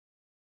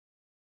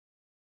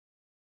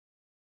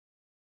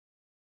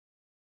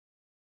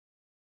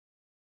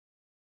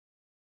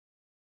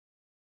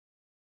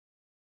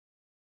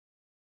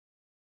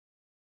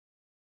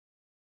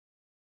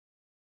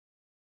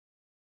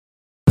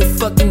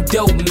fucking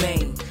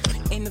domain.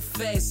 In the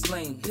fast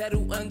lane,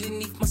 pedal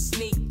underneath my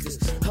sneakers.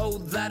 Whole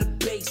lot of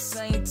bass,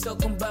 I ain't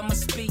talking about my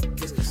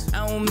speakers.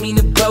 I don't mean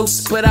to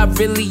boast, but I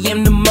really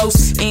am the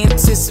most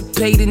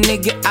anticipated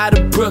nigga out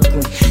of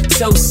Brooklyn.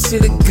 Toast to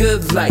the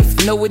good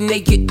life, know a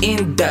naked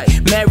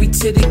indict. Married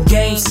to the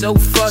game, so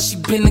far she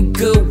been a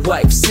good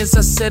wife. Since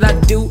I said I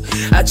do,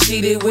 I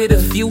cheated with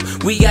a few.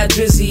 We got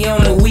Drizzy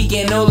on the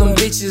weekend, all them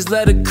bitches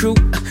let her crew.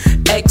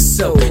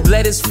 XO,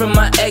 letters from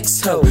my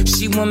ex-ho.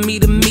 She want me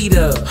to meet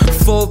her,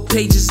 4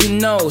 pages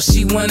and all.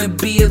 She wanna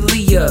be a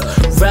Leah.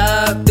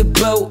 Rock the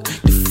boat,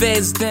 the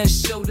feds done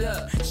showed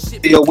up.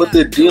 Yo, what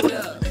the deal?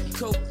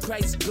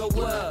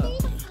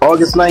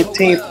 August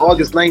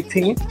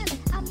 19th.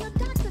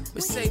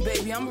 Say,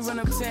 baby, I'ma run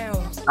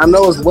uptown. I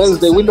know it's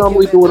Wednesday. We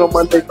normally do it on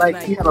Monday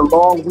night. We had a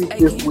long week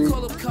this week.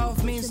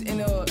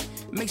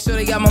 Make sure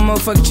they got my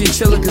motherfucking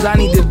chinchilla, cause I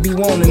need to be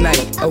warm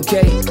tonight,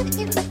 okay?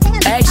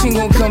 Action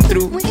gonna come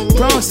through.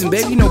 Bronson,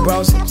 baby, you know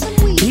Bronson.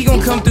 He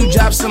gonna come through,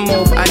 drop some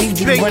off. I need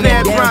you to run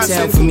that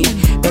downtown for me.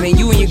 And then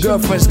you and your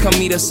girlfriends come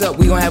meet us up.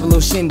 We gonna have a little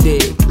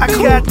shindig. I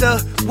got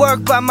the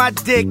work by my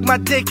dick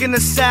in the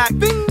sack.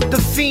 The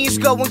fiends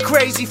going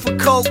crazy for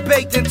coke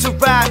baked into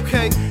rap.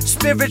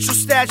 Spiritual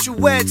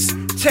statuettes,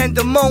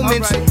 tender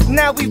moments.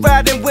 Now we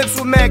riding whips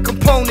with mad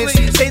components.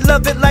 They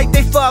love it like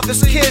they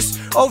father's kiss.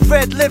 Oh,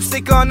 red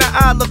lipstick on the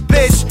Isle of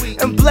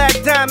bitch. And black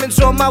diamonds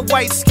on my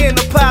white skin,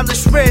 a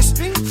polished wrist.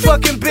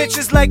 Fucking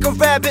bitches like a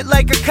rabbit,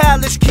 like a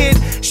college kid.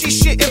 She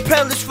shitting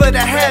pellets for the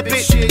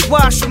habit.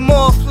 Wash them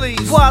off, please.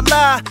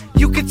 Voila,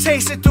 you can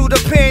taste it through the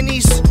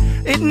panties.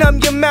 It numb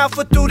your mouth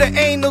or through the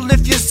anal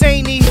if you're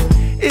zany.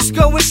 It's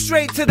going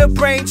straight to the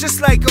brain just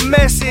like a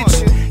message.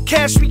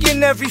 Cash me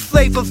in every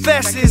flavor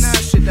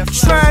vests.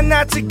 Trying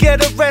not to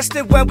get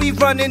arrested when we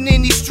running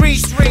in these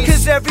streets.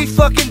 Cause every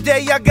fucking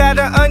day I got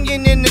an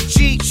onion in the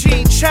Jeep.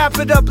 Chop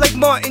it up like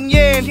Martin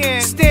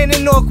Yan. Stand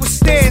in awkward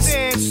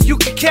stance. You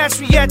can catch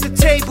me at the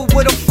table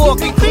with a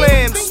fork and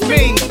clams.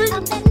 Me.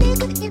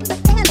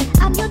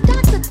 I'm your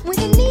doctor when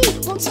you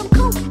need. Want some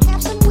coke,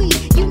 have some weed.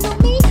 You know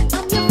me,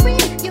 I'm your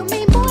friend. Your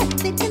main boy,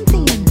 thick and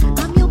thin.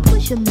 I'm your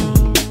pusher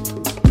man.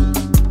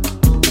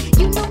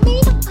 You know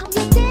me, I'm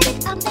your daddy.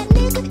 I'm that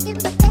nigga in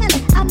the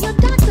alley. I'm your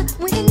doctor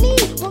when you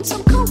need. Want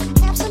some coke,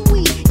 have some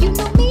weed. You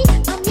know me,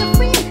 I'm your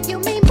friend. Your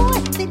main boy,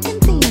 thick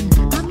and thin.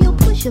 I'm your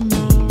pusher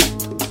man.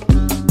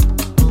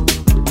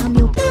 I'm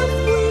your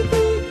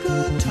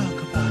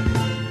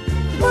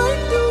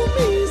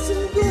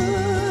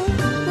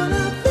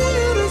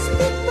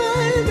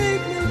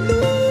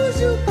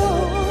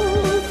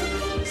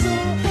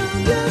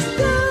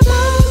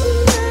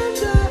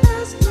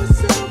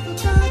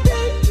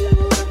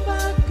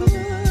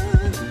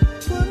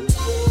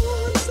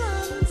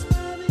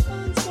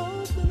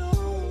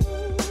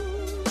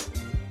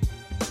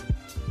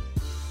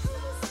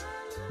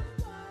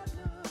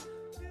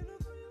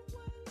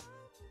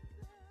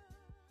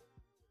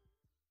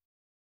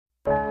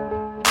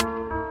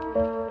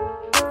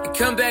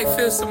come back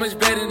feels so much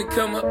better than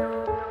come up.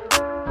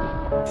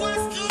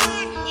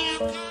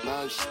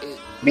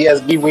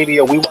 BSB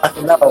Radio, we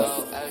watching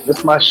out.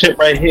 This my shit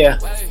right here.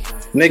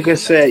 Nigga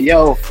said,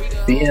 yo,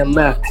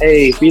 BMF,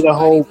 hey, be the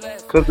whole,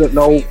 cause there's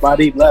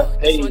nobody left,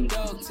 hey. To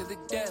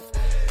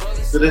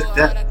this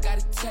death.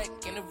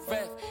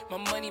 My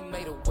money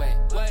made a way.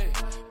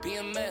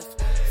 BMF,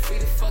 free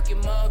the fucking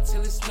mob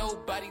till it's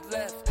nobody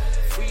left.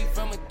 Free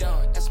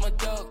Ramadan, that's my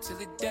dog till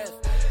the death.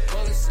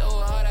 Rolling so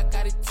hard, I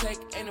gotta take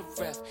and a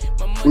ref.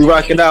 We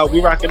rocking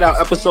out,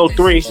 episode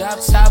 3. Drop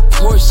top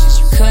Porsches,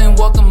 you couldn't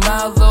walk a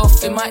mile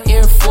off in my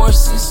Air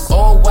Forces.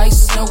 All white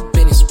snow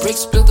business,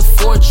 bricks built a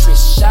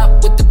fortress.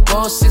 Shop with the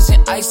bosses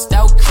and iced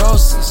out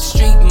crosses.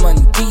 Street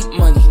money, deep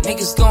money,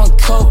 niggas going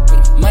cold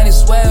with it. Might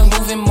as well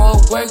moving more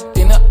work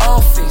than the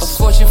office. A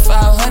Fortune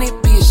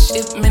 500 be a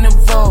shipment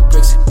of raw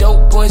bricks.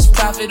 Dope boys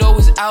profit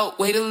always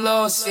outweigh the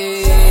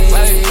losses.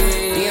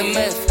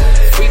 BMF,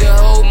 free the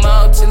whole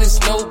mile till it's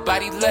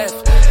nobody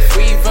left.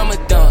 Free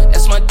Ramadan,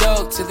 that's my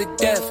dog to the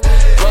death.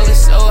 Rolling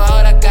so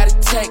hard, I got a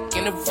tech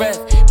in the ref.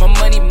 My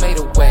money made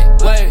a way.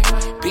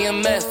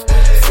 BMF,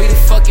 free the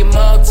fucking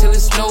mob till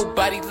it's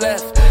nobody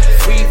left.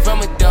 Free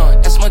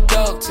Ramadan, that's my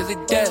dog to the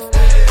death.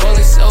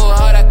 Rolling so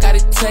hard, I got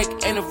a tech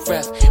and a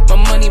ref. My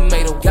money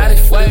made a way. Got it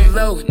for the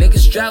low,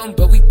 niggas droughting,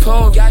 but we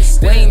pouring.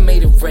 Wayne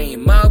made it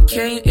rain, mob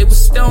came, it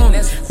was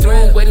storming. Threw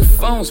away the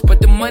phones, but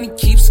the money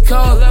keeps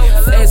calling.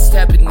 Feds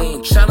tapping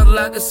in, tryna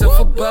lock us up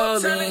for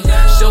ballin'.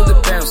 Shoulder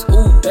bounce,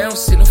 ooh,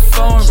 bounce in the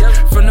farm.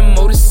 From the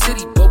Motor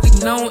City, but we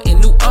known in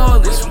New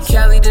Orleans. From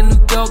Cali to New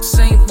York,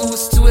 St.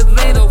 Louis to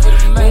Atlanta.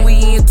 When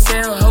we in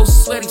town, whole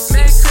sweaty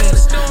city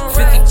center.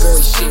 50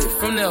 boy shit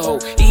from the hoe,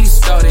 Edie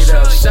started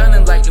up.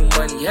 Shining like new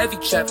money, heavy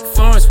traffic,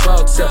 foreigns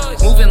walked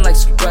up. Moving like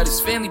some brothers,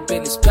 family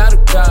business, powder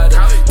product.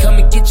 Come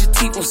and get your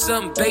teeth on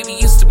something, baby,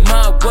 it's the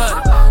mob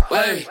water.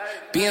 Wait,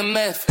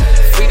 BMF,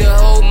 free the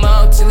whole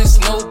mob till it's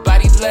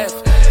nobody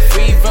left.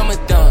 Free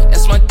Ramadan,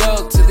 that's my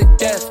dog to the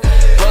death.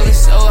 Rolling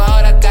so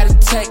hard, I got a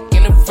tech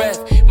in the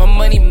ref. My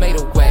money made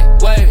a way.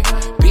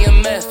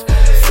 BMF,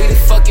 free the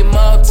fucking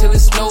mob till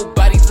it's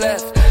nobody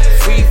left.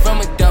 Free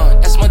Ramadan,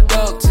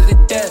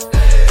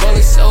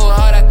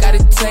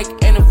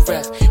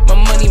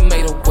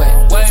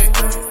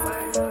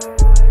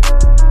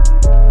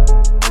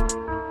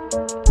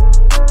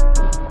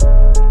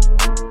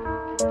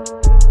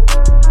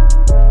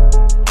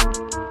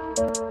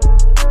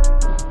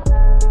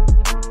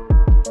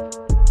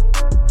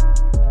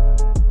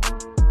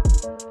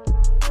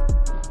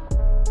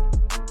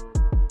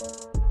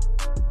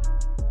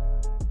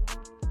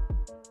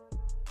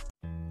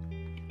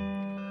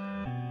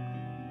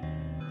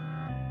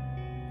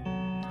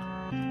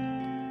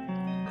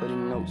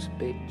 notes,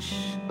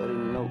 bitch. Or the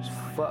notes,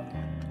 fuck.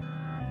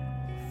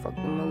 Fuck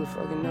the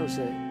motherfucking notes,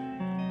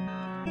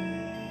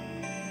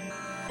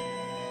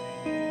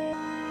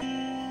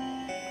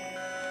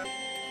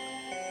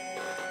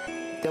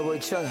 That boy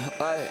Chuck,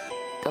 alright.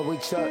 That boy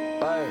Chuck,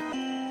 alright.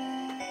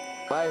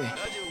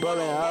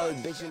 Ballin' hard,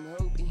 bitch, I'm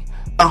hoopy.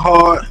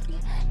 Hard.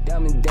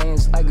 Diamond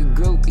dance like a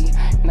groupie,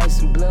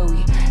 nice and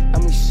blowy.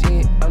 I'm the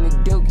shit, I'm the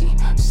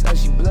dookie, so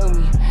she blow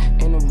me.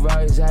 In the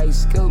rise, how he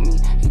scope me.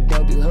 He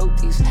don't do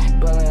hopies.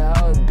 Ballin'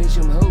 hard, bitch,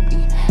 I'm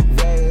hoopy,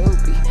 very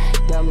hoopy.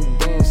 Diamond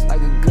dance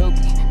like a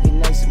groupie, he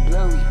nice and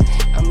blowy.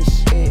 I'm the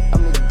shit,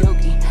 I'm the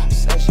dookie,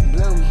 so she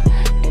blow me.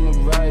 In the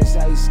rise,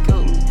 how he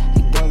scope me.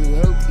 He don't do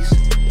hopies.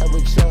 That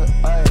was Chuck,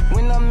 alright.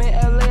 When I'm in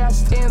LA, I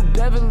stay in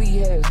Beverly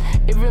Hills.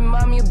 It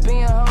remind me of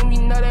being home,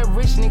 you know that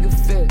rich nigga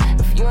feel.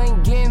 If you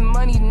ain't getting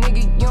money,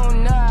 nigga, you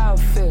don't know how I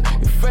feel.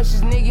 The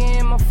freshest nigga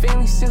in my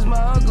family since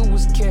my uncle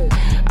was killed.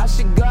 I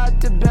should go out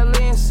to Bel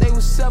Air and say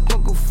what's up,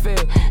 Uncle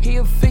Phil. He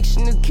a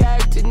fictional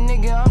character,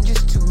 nigga, I'm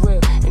just too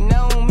real. And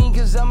that don't mean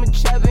cause I'm a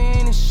trapper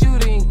and a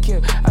shooter and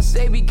kill. I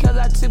say because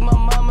I took my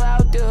mama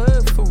out the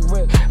hood for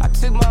real. I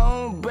took my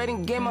own bread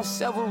and gave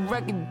myself a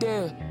record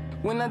deal.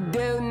 When I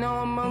deal, no,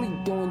 I'm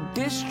only doing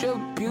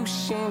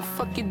distribution.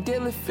 Fuck your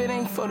deal if it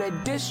ain't for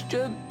that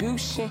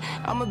distribution.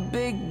 I'm a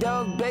big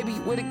dog, baby,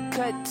 with a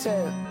cut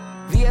tail.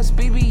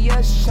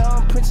 VSBBS,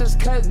 Sean, Princess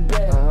Cut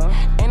Bell.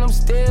 And I'm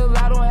still,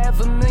 I don't have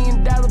 $1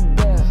 million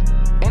bill.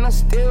 And I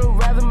still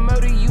rather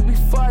murder you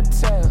before I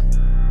tell.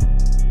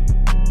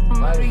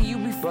 Murder you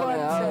before I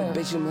tell.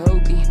 Bitch, I'm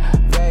hoopy,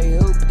 very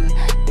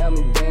hoopy.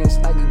 Diamond dance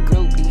like a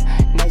groupie,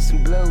 nice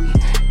and blowy.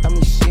 I'm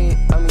the shit,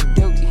 I'm the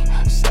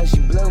dookie, so she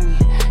blow me.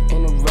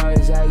 In the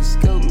rise, how he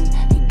scope me.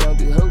 He don't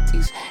do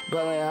hopies.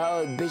 Ballin'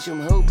 hard, bitch,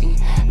 I'm hoopy,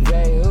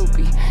 very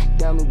hoopy.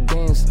 Diamond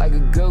dance like a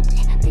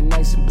groupie, they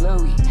nice and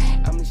blowy.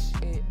 I'm the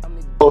shit, I'm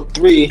the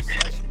 3.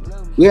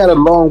 We had a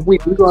long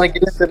week. We're gonna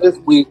get into this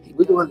week.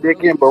 We're gonna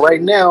dig in, but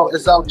right now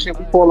it's out shit.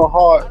 We falling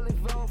hard.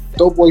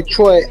 Doughboy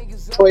Troy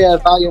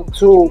has Volume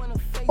 2,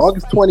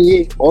 August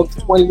 28th. August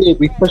 28th,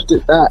 we pushed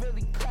it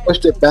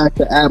back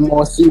to add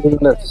more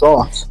seasoning and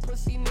sauce.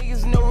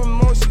 no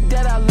remorse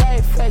that I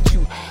laugh at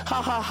you.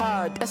 Ha ha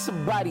ha, that's a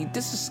body,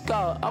 this a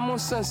scar. I'm on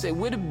Sunset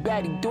with a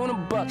baddie, doing a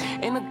buck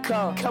in a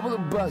car. Couple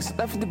of bucks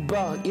left at the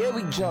bar, yeah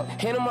we drunk.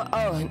 Hand on my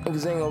arm,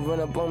 niggas ain't gonna run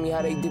up on me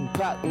how they did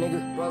pop,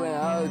 nigga. Rollin'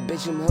 hard,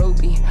 bitch, I'm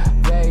hoopy,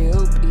 very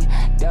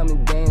hoopy.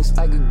 Diamond dance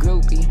like a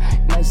groupie,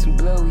 nice and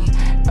blowy.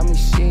 I'm the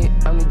shit,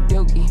 I'm the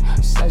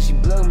dookie, so she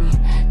blow me.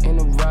 In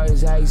the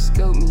rise, how he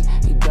scope me,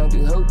 he don't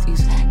do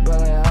hopies.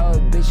 Rollin'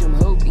 hard, bitch, I'm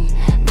hoopy,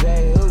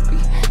 very hoopy.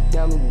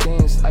 Diamond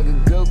dance like a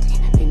groupie,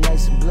 they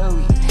nice and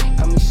blowy.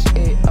 I'm the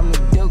shit, I'm the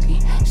dookie,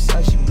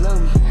 so she blow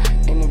me.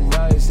 In the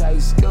rise, how he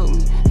scope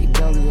me, he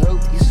don't do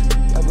hopies.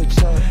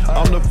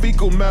 I'm the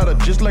fecal matter,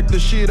 just like the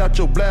shit out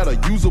your bladder.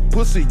 Use a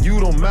pussy, you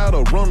don't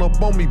matter. Run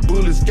up on me,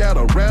 bullets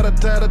scatter.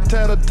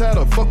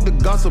 Rat-a-tat-a-tat-a-tatter. Fuck the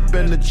gossip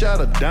and the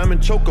chatter.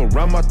 Diamond choke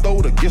around my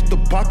throat, against the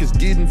pockets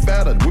getting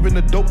fatter. Whipping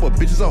the dope up,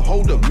 bitches a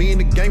holder. Me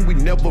and the gang, we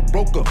never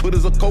broke up. Hood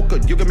is a coca,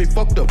 you got me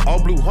fucked up.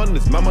 All blue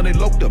hundreds, my money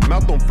locked up.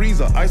 Mouth on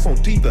freezer, ice on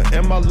teether.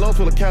 And my lungs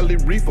full of Cali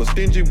reefer.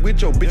 Stingy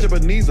with your bitch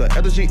Ebenezer.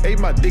 After she ate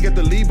my dick at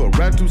the lever.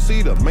 Ride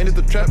two-seater, man at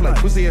the trap like.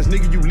 Pussy ass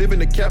nigga, you live in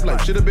the cap like.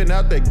 Should've been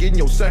out there getting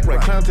your sack right.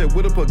 Contact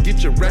with her,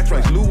 get your racks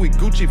right. Louis,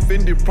 Gucci,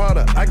 Fendi,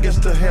 Prada. I guess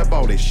to have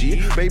all that shit.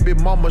 Baby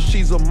mama,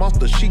 she's a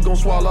monster. She gon'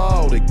 swallow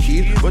all the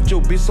kids. But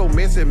your bitch so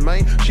messy,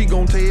 man. She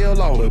gon'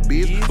 tell all the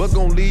bitch. But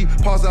gon' leave.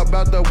 Pause out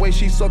about the way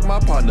she suck my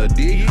partner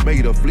dick.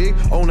 Made a flick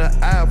on the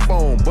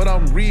iPhone. But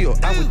I'm real.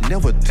 I would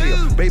never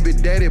tell. Baby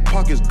daddy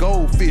pockets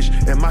goldfish.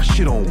 And my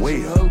shit on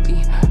well.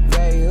 Hoopy,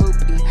 very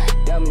hoopy.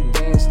 Diamond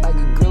dance like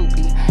a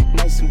groupie.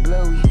 Nice and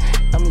blowy.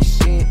 I'm the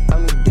shit,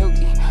 I'm the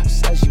dookie.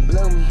 So she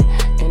blow me.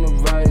 In the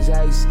rise,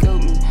 how he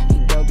scope me.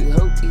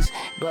 Hopies,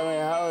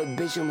 ballin' hard,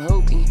 bitch, I'm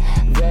hoopy,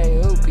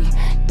 very hoopy.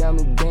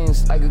 Diamond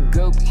dance like a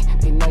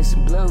groupie, they nice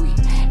and blowy.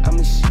 I'm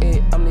the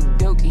shit, I'm the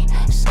dookie,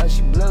 so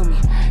she blow me.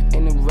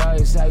 In the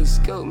rise, how he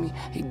scope me,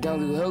 he don't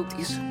do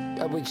hopies.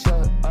 That was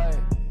Chuck, alright.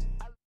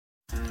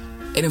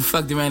 They done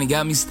fucked around and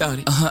got me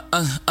started.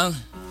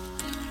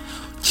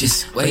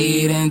 Just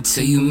wait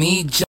until you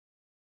meet John.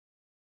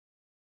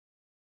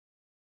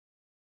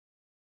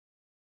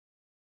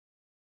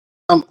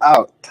 Time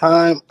out.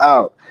 Time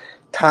out.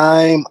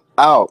 Time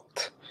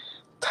out.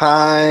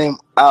 Time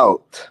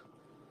out.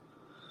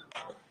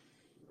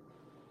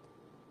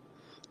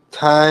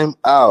 Time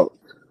out.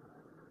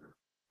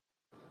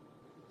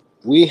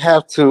 We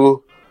have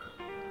to.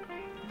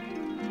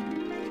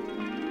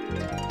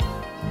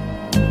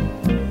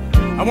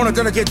 I want to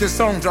dedicate this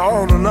song to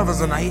all the lovers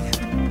tonight.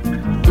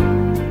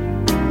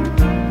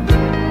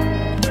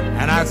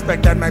 And I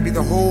expect that might be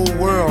the whole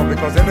world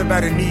because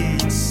everybody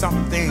needs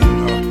something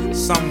or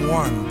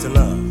someone to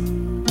love.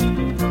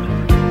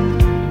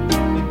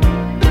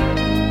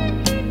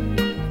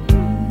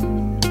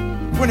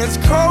 When it's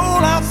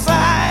cold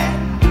outside,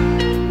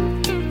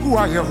 who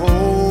are you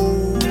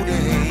holding?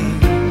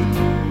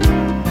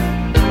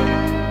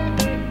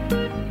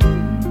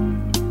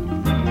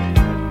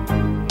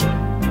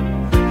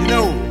 You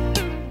know,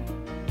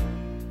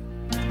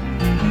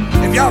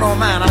 y'all don't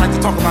mind, I'd like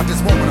to talk about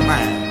this woman of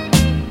mine.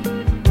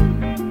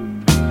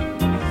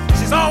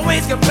 She's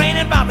always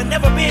complaining about me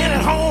never being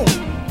at home.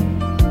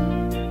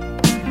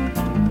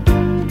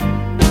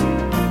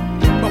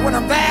 But when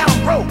I'm there,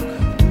 I'm broke.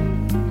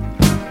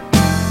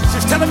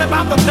 She's telling me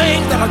about the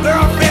things that her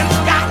girlfriend's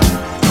got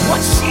and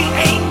what she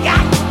ain't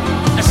got.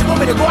 And she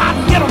want me to go out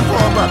and get them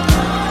for her, but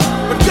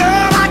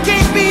girl, I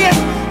can't be in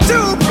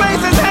two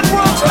places at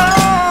one time.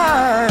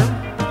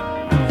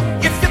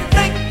 If you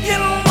think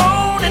you're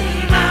lonely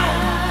now,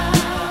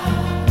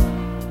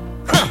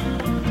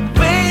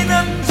 wait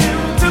until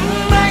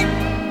tonight,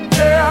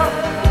 girl.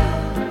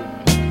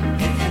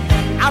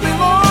 I'll be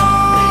long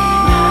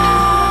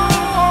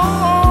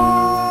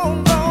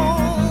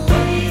gone,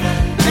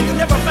 and you'll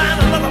never find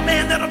another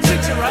man that'll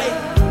treat you right.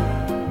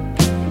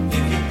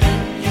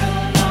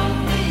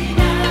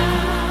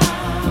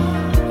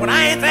 When I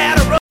ain't there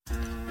to run.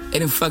 They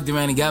done fucked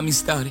around and got me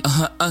started.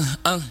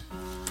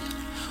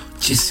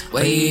 Just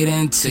wait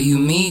until you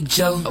meet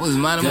Joe. I was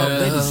minding my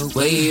business.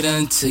 Wait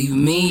until you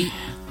meet.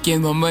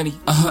 Get my money.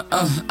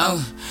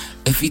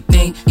 If you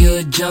think you're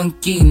a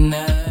junkie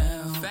now.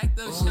 Fact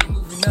though, shit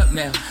moving up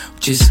now.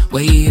 Just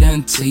wait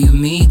until you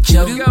meet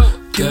Joe.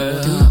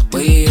 Girl,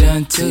 wait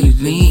until you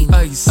meet.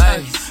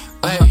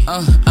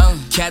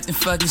 Captain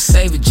fucking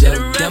save a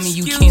Joe. Dummy,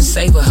 you can't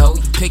save a hoe.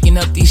 You picking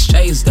up these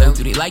strays though.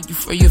 Do they like you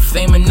for your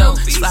fame or no?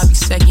 Sloppy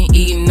second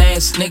eating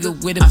ass nigga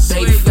with a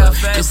baby fuck.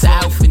 It's an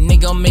outfit,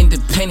 nigga, I'm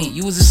independent.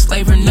 You was a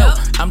slave or no?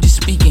 I'm just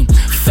speaking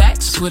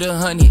facts with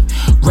 100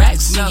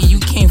 racks. Nigga, you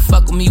can't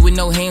fuck with me with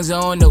no hands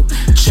on no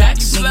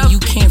tracks. Nigga, you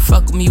can't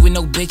fuck with me with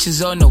no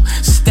bitches or no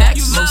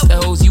stacks. Most of the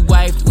hoes you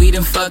wiped, we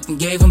done fucked and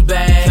gave them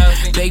back.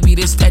 Baby,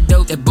 this that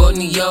dope that bought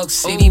New York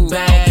City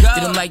back.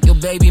 Did them like your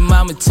baby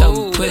mama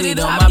told me, put it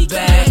on my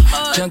back.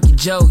 Junkie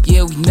Joe,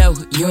 yeah, we know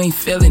you ain't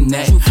feeling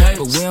that,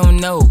 but we don't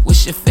know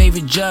what's your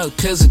favorite drug,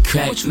 pills or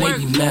crack,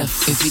 maybe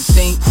meth. If you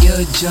think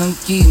you're a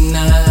junkie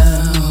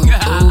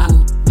now,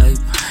 ooh,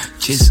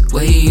 just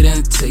wait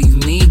until you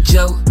meet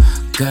Joe.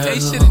 Girl,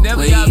 wait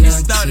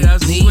until you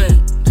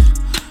meet.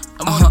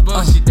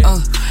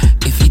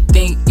 If you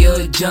think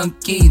you're a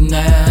junkie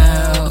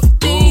now,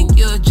 ooh,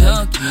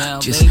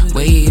 just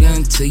wait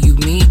until you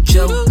meet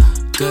Joe.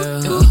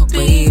 Girl,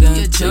 wait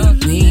until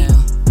you meet.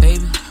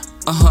 Baby.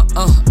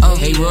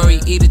 Hey Rory,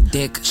 eat a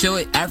dick. Show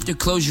it after,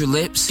 close your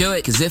lips. Do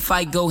it. Cause if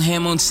I go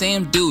ham on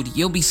Sam, dude,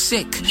 you'll be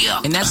sick.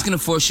 And that's gonna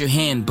force your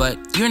hand, but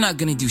you're not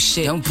gonna do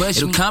shit. Don't push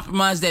It'll me.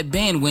 Compromise that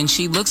band when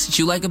she looks at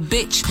you like a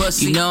bitch.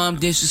 Pussy. You know I'm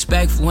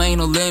disrespectful, ain't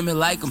no limit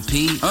like I'm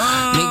Pete.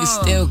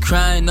 Niggas still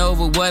crying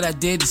over what I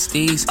did to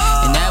Steve's.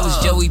 And that was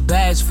Joey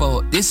Bad's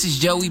fault. This is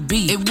Joey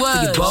B. It was.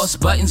 For your boss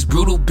buttons,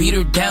 brutal, beat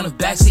her down the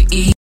back to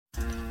E.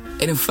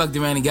 They done fucked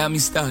around and got me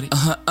started.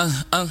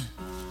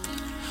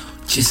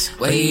 Just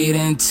wait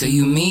until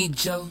you meet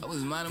Joe.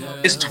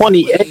 It's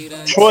 28,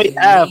 Troy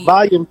Ave,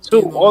 Volume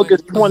 2,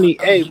 August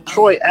 28th.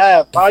 Troy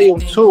Ave,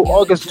 Volume 2,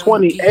 August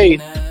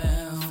 28th.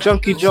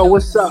 Junkie Joe,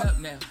 what's up?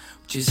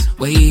 Just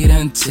wait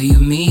until you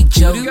meet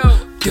Joe.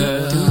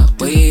 Girl,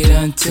 wait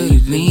until you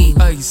meet.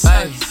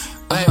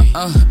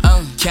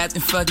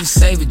 Captain fucking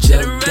save a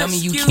Joe. Dummy,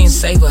 you can't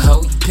save a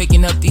hoe. You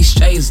picking up these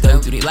strays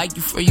though. Do they like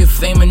you for your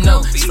fame or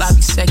no?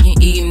 Sloppy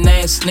second eating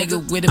ass nigga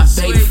with a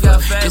baby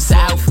fuck. It's an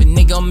outfit,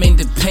 nigga, I'm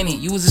independent.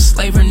 You was a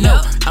slave or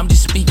no? I'm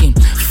just speaking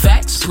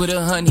facts with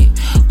 100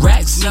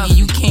 racks. Nigga,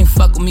 you can't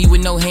fuck with me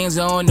with no hands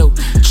on no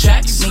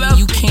tracks. Nigga,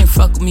 you can't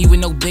fuck with me with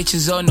no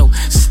bitches or no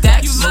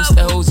stacks. Most of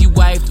the hoes you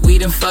wiped, we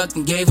done fucked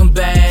and gave them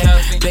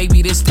back.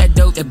 Baby, this that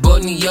dope that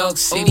bought New York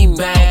City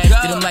back.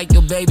 Did them like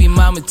your baby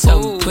mama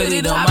told me, put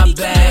it on my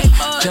back.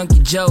 Junkie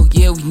Joe,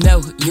 yeah, we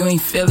know you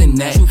ain't feeling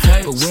that,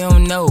 but we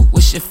don't know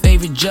what's your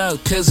favorite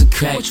drug, pills or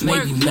crack,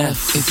 maybe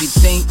meth. If you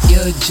think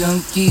you're a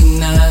junkie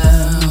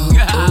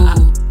now,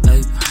 ooh,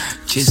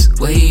 just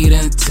wait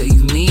until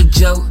you meet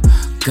Joe.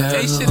 Girl,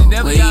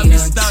 wait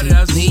until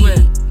you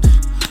meet.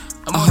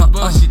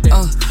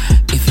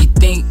 If you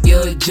think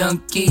you're a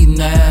junkie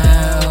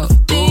now,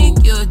 ooh,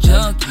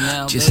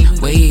 just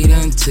wait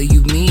until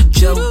you meet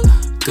Joe.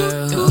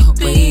 Girl,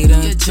 wait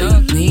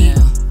until you meet.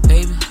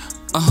 Baby.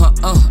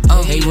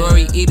 Hey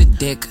Rory, eat a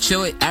dick.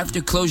 Show it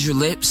after, close your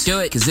lips. Do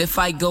it. Cause if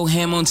I go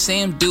ham on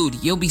Sam, dude,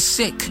 you'll be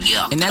sick.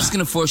 And that's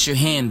gonna force your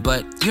hand,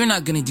 but you're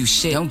not gonna do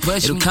shit. Don't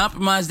push It'll me.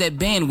 Compromise that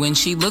band when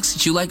she looks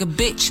at you like a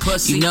bitch.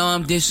 Pussy. You know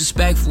I'm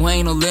disrespectful,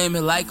 ain't no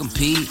limit like I'm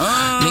Pete.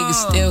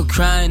 Niggas still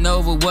crying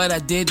over what I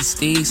did to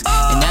Steve's.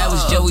 And that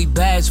was Joey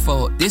Bad's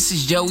fault. This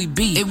is Joey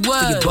B. It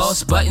was. For your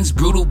boss buttons,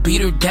 brutal,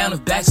 beat her down the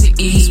back to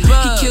E. He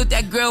killed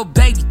that girl,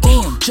 baby.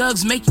 Damn,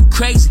 drugs make you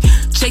crazy.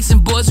 Chasing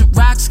boys with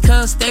rocks,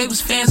 cause they was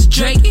fans of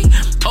Drake.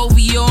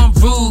 OVO, I'm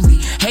ruly,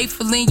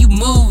 hateful and you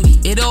moody.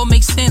 It all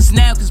makes sense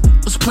now, cause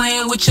was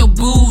playing with your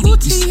booty. You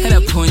said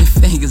I pointed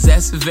fingers,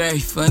 that's a very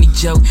funny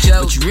joke.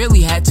 But you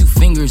really had 2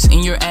 fingers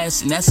in your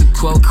ass, and that's a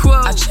quote.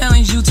 I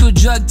challenged you to a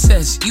drug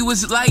test, you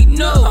was like,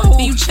 no.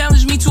 Then you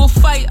challenged me to a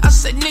fight, I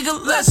said,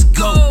 nigga, let's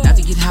go. Not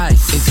to get high.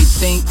 If you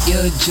think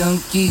you're a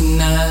junkie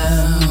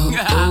now,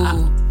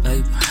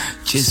 ooh,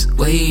 just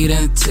wait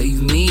until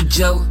you meet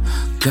Joe.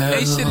 Girl,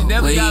 They should've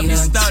never got me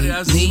started,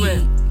 I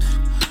swear.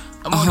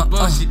 I'm on the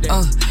bullshit day.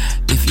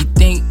 If you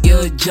think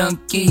you're a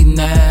junkie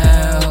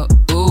now,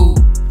 ooh,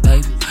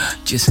 baby,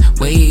 just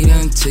wait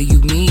until you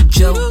meet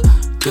Joe.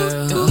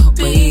 Girl,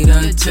 wait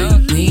until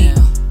you meet.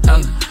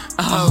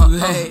 Oh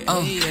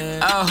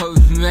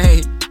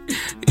man,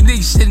 you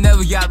niggas should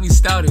never got me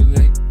started,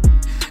 man.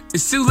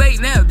 It's too late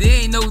now. There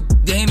ain't no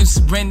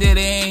surrender. There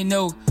ain't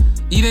no.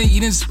 You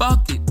didn't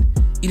spark it.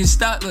 You didn't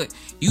start. Look,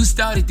 you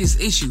started this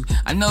issue.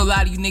 I know a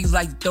lot of you niggas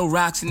like to throw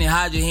rocks and then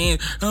hide your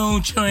hands. Oh,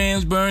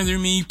 trans burner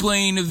me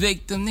playing the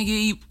victim,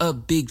 nigga. You a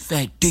big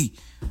fat D.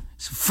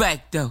 It's a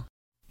fact though.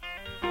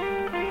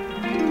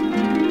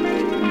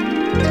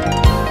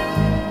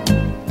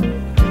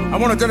 I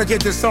want to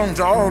dedicate this song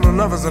to all the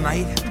lovers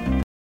tonight.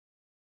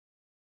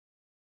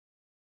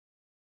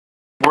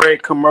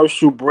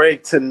 Commercial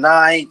break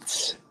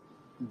tonight.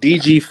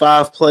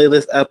 DG5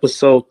 playlist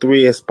episode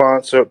 3 is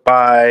sponsored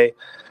by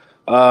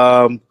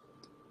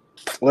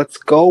let's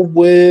go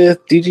with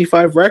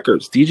DG5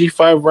 Records.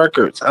 DG5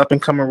 Records, up and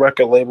coming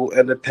record label,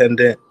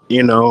 independent.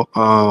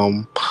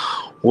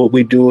 What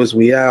we do is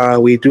we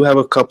do have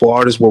a couple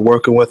artists we're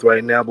working with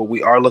right now, but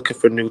we are looking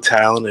for new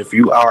talent. If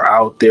you are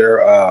out there,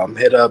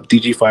 hit up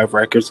DG5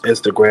 Records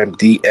Instagram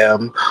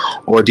DM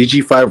or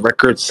DG5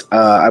 Records,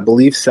 I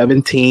believe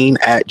 17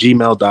 at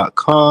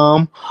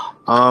gmail.com.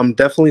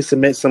 Definitely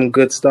submit some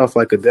good stuff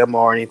like a demo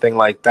or anything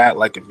like that.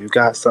 Like if you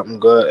got something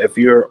good, if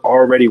you're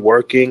already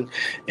working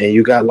and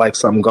you got like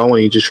something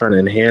going, you're just trying to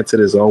enhance it,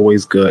 is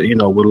always good.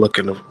 We're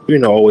looking to,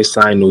 always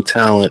sign new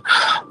talent.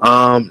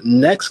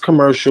 Next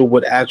commercial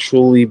would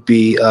actually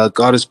be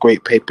God is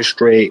Great Paper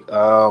Straight,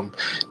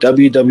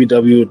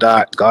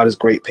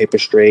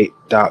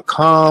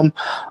 www.godisgreatpaperstraight.com,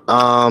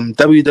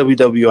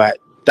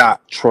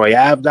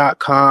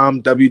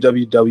 www.troyav.com,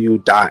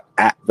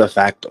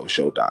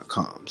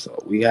 www.atthefactoshow.com.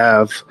 So we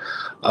have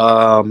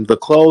the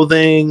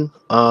clothing.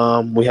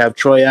 We have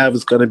Troy Ave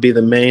is going to be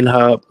the main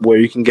hub where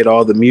you can get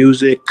all the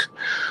music,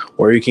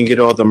 where you can get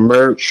all the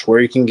merch,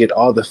 where you can get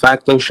all the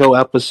Facto Show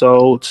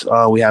episodes.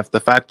 We have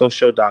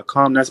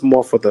thefactoshow.com. That's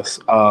more for the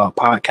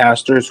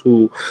podcasters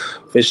who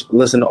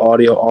listen to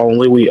audio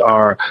only. We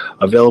are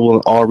available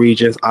in all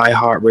regions: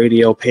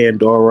 iHeartRadio,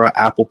 Pandora,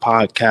 Apple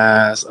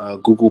Podcasts,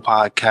 Google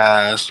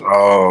Podcasts,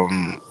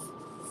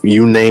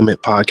 you name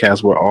it,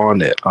 podcast, we're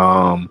on it.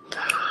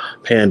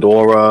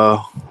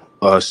 Pandora,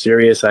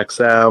 Sirius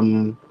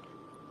XM.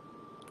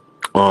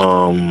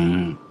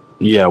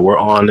 Yeah, we're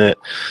on it.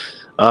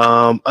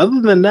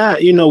 Other than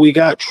that, we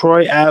got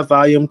Troy Ave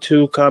Volume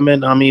 2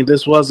 coming. I mean,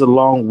 this was a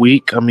long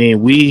week. I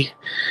mean,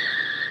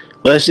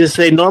 let's just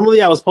say,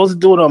 normally I was supposed to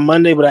do it on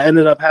Monday, but I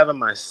ended up having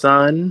my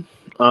son.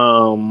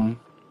 Like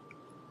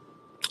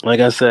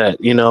I said,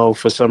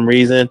 for some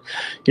reason,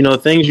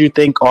 things you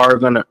think are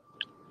going to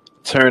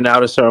turn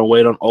out a certain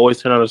way don't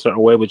always turn out a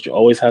certain way, but you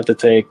always have to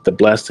take the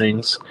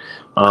blessings.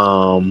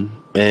 And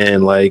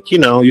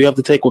you have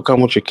to take what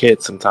comes with your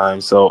kids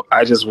sometimes. So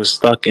I just was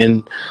stuck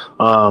in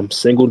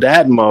single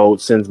dad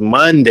mode since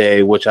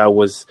Monday, which I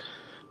was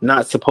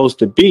not supposed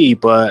to be,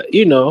 but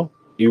you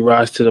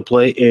rise to the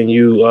plate and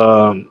you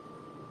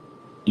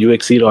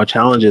exceed our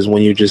challenges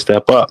when you just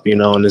step up,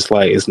 and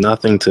it's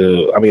nothing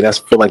to, I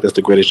feel like that's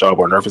the greatest job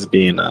on earth, is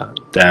being a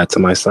dad to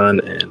my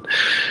son. And,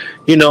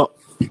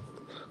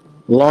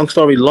 long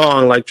story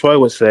long, like Troy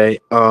would say,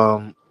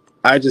 I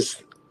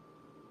just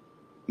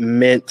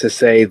meant to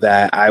say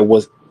that I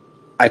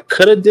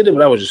could have did it,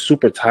 but I was just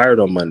super tired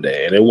on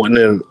Monday, and it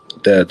wasn't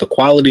the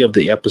quality of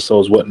the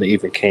episodes wouldn't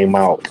even came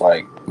out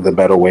like the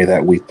better way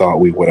that we thought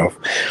we would have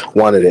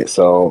wanted it.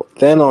 So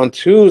then on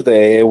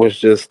Tuesday, it was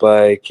just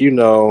like,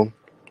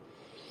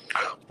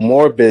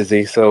 more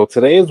busy. So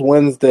today is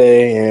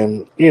Wednesday,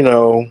 and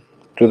through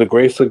the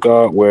grace of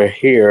God, we're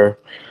here.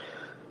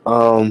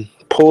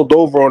 Pulled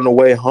over on the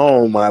way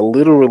home. I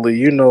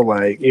literally,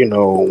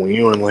 when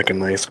you're in like a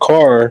nice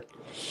car,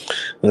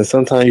 and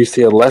sometimes you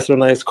see a lesser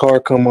nice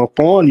car come up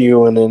on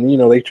you, and then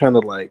they trying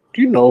to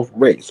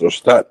race or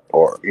stunt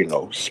or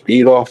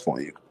speed off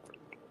on you.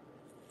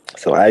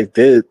 So I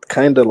did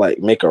kind of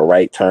make a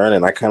right turn,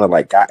 and I kind of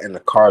got in the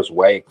car's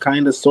way,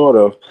 kind of sort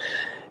of,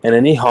 and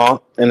then he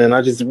honked, and then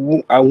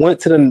I went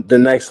to the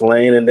next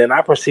lane, and then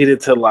I proceeded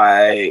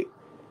to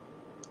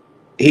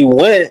he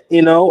went,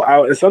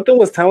 something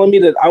was telling me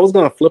that I was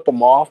going to flip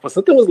him off, but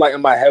something was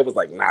in my head was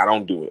nah,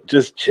 don't do it.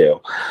 Just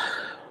chill.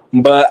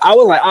 But I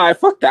was like, all right,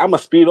 fuck that. I'm going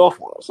to speed off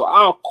on him. So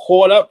I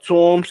caught up to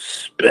him,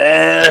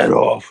 sped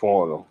off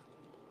on him.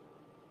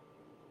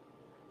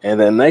 And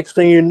then next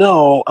thing you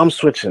know, I'm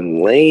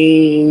switching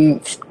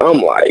lanes.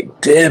 I'm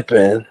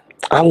dipping.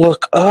 I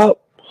look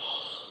up.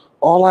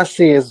 All I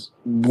see is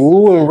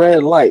blue and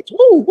red lights.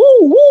 Woo, woo,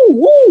 woo,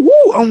 woo,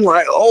 woo. I'm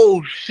like,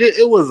 oh, shit.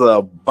 It was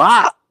a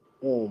bop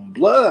on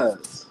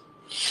Bloods.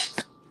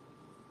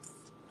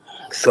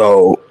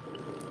 So,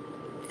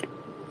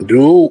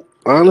 dude,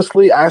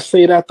 honestly, I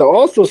say that to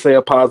also say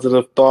a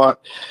positive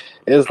thought.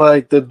 It's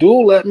the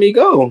dude let me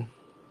go.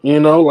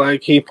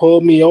 He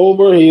pulled me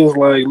over. He was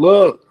like,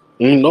 look,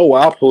 You know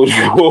why I pulled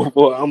you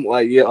over? I'm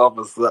like, yeah,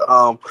 officer.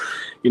 I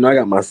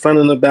got my son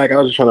in the back. I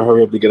was just trying to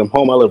hurry up to get him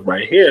home. I live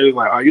right here. He's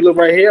like, oh, you live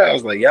right here? I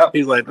was like, yep.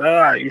 He's like,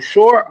 you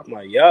sure? I'm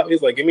like, yep.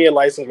 He's like, give me a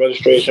license,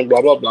 registration,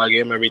 blah, blah, blah. I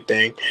gave him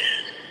everything.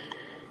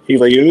 He's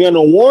like, you ain't got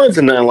no warrants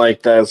and nothing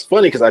like that. It's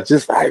funny because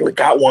I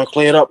got one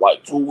cleared up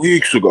like 2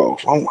 weeks ago.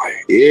 So I'm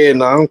like, yeah,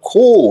 I'm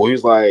cool.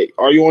 He's like,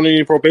 are you on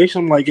any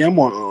probation? I'm like, yeah, I'm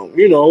on,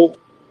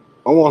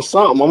 I'm on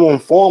something. I'm on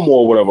formal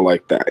or whatever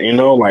like that.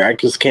 Like I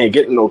just can't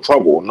get in no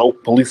trouble. No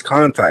police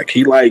contact.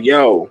 He like,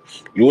 yo,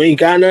 you ain't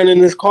got nothing in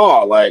this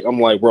car. Like, I'm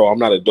like, bro, I'm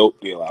not a dope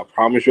dealer. I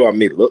promise you I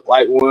may look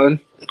like one.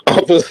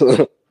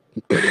 But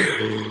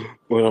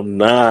I'm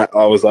not.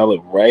 I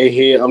live right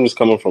here. I'm just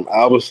coming from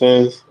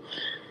Albertsons.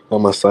 Got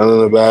my son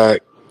in the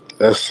back.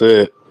 That's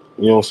it.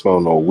 You don't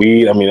smell no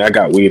weed. I mean, I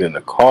got weed in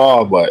the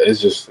car, but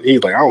it's just,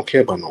 he's like, I don't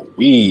care about no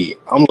weed.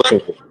 I'm looking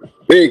for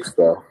big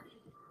stuff.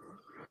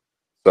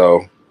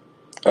 So,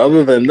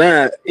 other than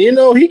that, he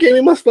gave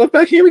me my stuff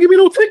back. He didn't give me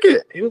no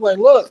ticket. He was like,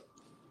 look,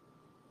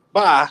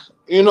 bye.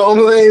 You know what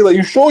I'm saying? He's like,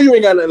 you sure you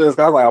ain't got nothing in this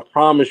car? I was like, I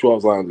promise you I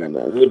was like,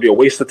 it'll be a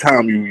waste of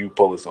time you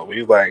pull this over.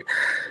 He's like,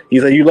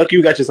 you lucky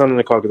you got your son in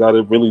the car because I'd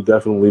have really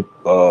definitely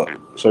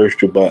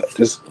searched you, but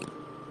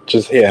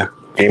just yeah.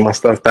 Gave my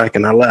stuff back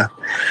and I left.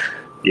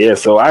 Yeah,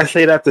 so I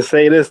say that to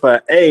say this,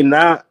 like,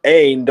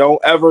 don't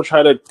ever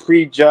try to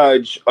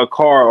prejudge a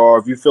car, or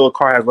if you feel a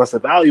car has less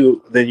of value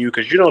than you,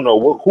 because you don't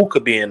know who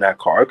could be in that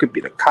car. It could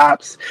be the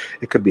cops,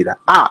 it could be the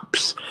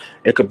ops,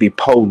 it could be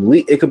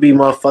police, it could be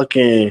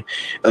motherfucking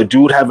a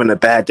dude having a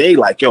bad day.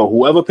 Like, yo,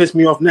 whoever pissed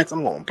me off next,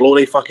 I'm gonna blow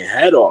their fucking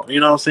head off.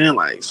 You know what I'm saying?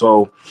 Like,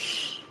 so,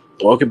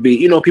 or it could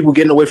be, people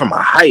getting away from a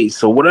heist.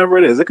 So whatever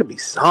it is, it could be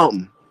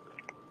something.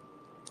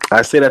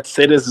 I say that to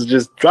say this is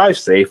just drive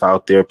safe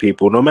out there,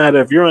 people. No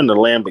matter if you're in the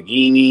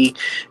Lamborghini,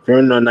 if you're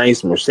in a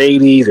nice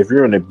Mercedes, if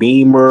you're in a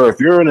Beamer, if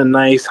you're in a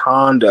nice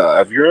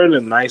Honda, if you're in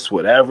a nice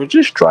whatever,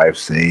 just drive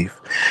safe.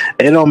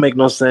 It don't make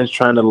no sense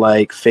trying to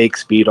like fake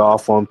speed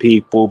off on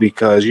people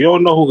because you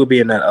don't know who could be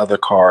in that other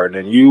car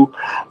than you,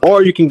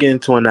 or you can get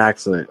into an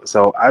accident.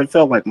 So I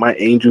felt like my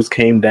angels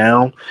came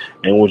down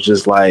and was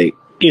just like,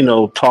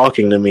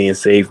 talking to me and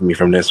saved me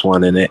from this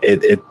one, and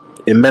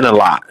it meant a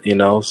lot,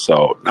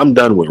 so I'm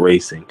done with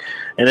racing.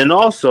 And then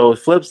also,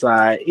 flip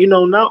side,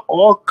 not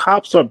all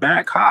cops are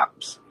bad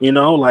cops,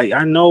 like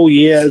I know,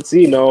 yeah, it's,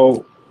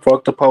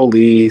 fuck the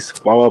police,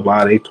 blah, blah,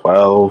 blah, they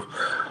 12.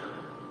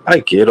 I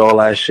get all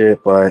that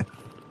shit, but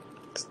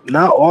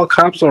not all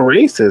cops are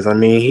racist. I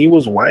mean, he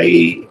was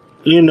white,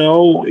 he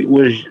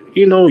was,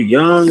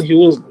 young. He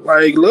was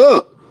like,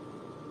 look,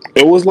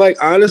 it was like,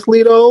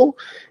 honestly though,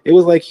 it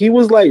was like, he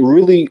was like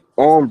really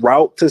en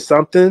route to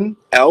something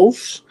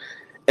else.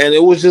 And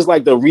it was just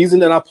like the reason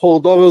that I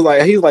pulled over was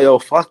like, he's like, oh,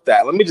 fuck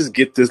that. Let me just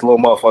get this little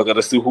motherfucker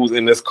to see who's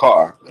in this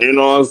car. You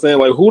know what I'm saying?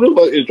 Like, who the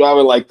fuck is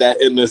driving like that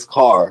in this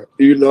car?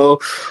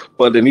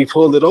 But then he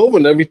pulled it over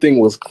and everything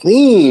was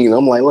clean.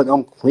 I'm like, look,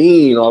 I'm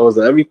clean.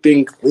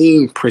 Everything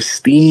clean,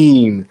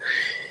 pristine.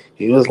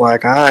 He was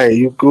like, all right,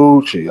 you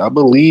Gucci. I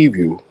believe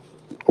you.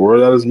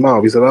 Word out of his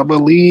mouth. He said, I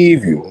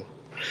believe you.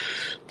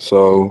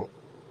 So,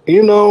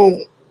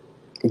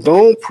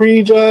 don't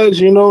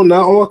prejudge, not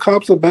all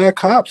cops are bad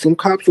cops. Some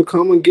cops will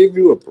come and give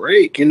you a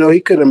break. He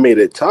could have made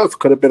it tough.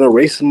 Could have been a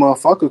racist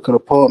motherfucker. Could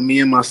have pulled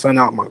me and my son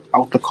out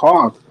the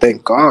car.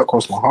 Thank God,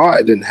 cross my heart,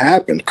 it didn't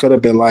happen. Could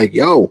have been like,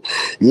 yo,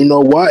 you know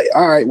what?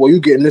 All right, well, you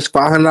getting this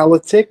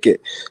 $500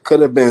 ticket. It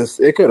could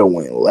have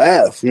went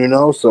left,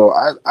 So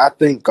I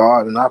thank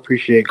God and I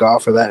appreciate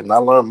God for that. And I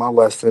learned my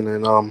lesson.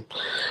 And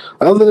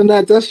other than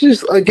that, that's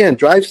just, again,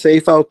 drive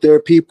safe out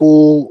there,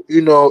 people.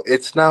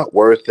 It's not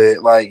worth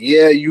it. Like,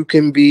 yeah, you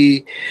can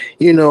be,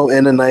 in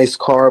a nice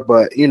car,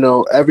 but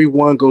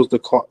everyone goes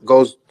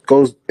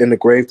in the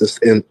grave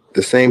in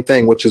the same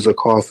thing, which is a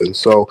coffin.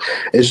 So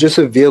it's just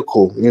a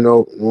vehicle,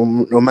 no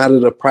matter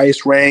the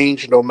price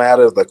range, no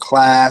matter the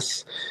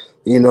class,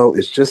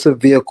 it's just a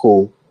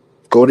vehicle.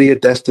 Go to your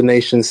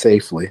destination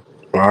safely.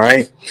 All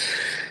right.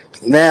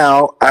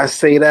 Now, I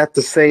say that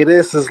to say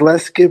this is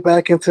let's get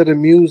back into the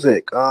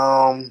music. We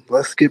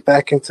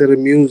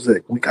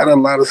got a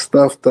lot of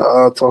stuff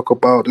to talk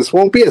about. This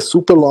won't be a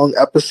super long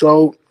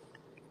episode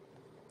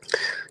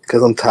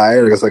because I'm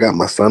tired because I got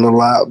my son a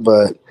lot.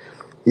 But,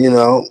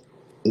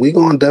 we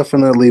going to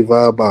definitely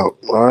vibe out.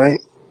 All right?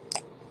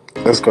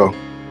 Let's go.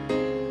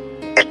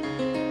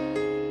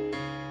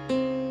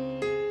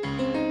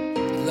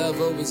 Love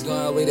always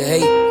going outweigh the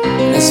hate.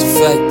 That's a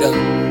fact,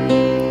 though.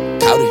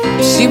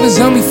 She was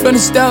on me from the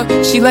start.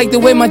 She liked the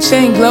way my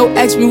chain glow.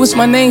 Asked me what's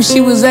my name.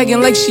 She was acting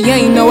like she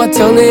ain't know. I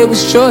told her it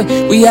was Troy.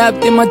 We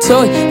hopped in my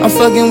toy. I'm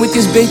fucking with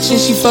this bitch and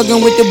she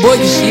fucking with the boy.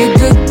 She a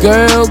good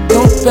girl,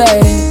 gon'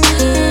 bad.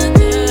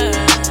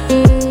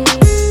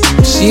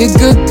 She a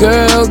good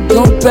girl,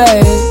 gon'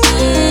 bad.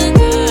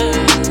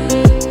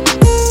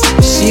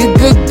 She a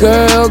good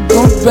girl,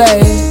 gon'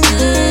 bad.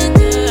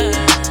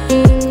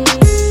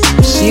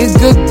 She a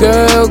good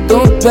girl,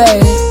 gon'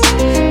 bad.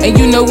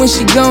 And when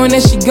she gone,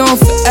 then she gone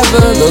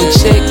forever. Little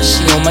chick,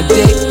 she on my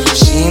dick.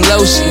 She ain't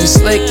low, she ain't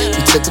slick.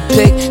 We took a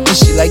pic, then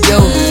she like, yo,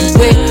 who you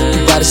with? We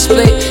bout to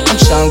split. I'm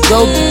tryna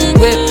go get the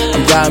whip.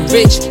 I'm riding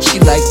rich. She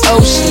like,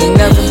 oh, she ain't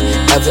never,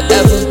 ever,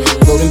 ever.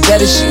 Golden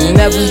better, she ain't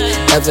never,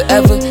 ever,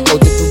 ever.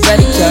 Hold the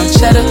Beretta, count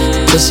cheddar,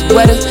 pussy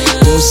wetter.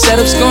 Doing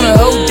setups, going a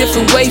whole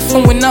different way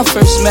from when I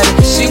first met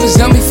her. She was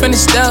on me from the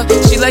start.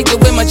 She liked the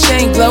way my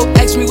chain glow.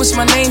 Asked me what's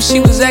my name, she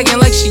was acting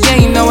like she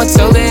ain't know. I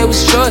told her it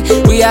was Troy.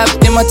 We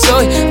hopped in my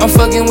toy. I'm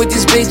fucking with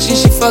this bitch and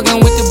she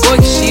fucking with the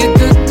boy. She a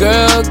good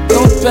girl,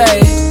 gon'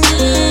 pay.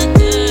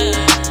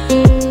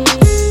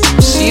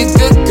 She a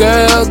good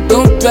girl,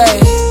 gon' pay.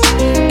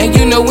 And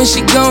you know when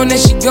she gone, then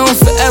she gone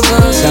forever.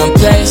 Time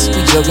pass,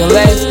 we joke and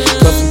laugh.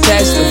 Puffin'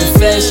 past, living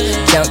fast.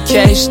 Count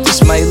cash,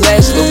 this might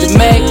last. Load the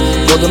mag,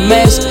 roll the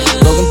mask,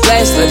 roll the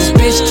blast. Let this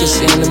bitch kiss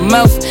her in the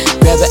mouth.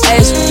 Grab her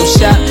ass, we go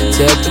shop,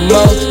 tear up the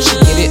mall. She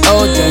get it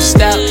all, don't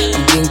stop.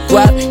 I'm getting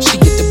guap, she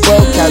get the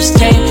ball. Cops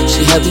came,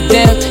 she held it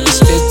down. It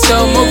still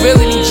told, more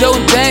really than Joe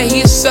and Bang.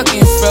 He a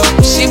sucking fro.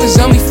 She was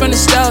on me from the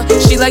start.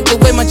 She liked the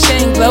way my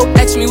chain glow.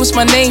 Asked me what's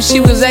my name,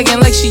 she was acting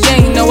like she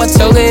ain't know. I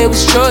told her it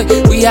was Troy.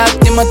 We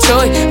hopped in my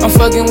toy. I'm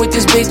fucking with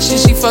this bitch and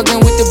she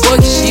fucking with the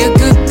boy. She a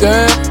good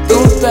girl,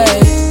 gon'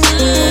 pay.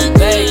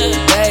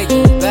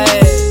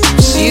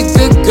 She a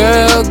good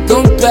girl,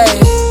 gon' pay.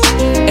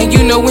 And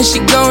you know when she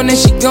gone, then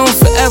she gone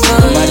forever.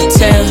 By the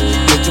town,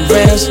 with the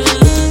rounds,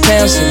 with the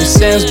pounds, hearing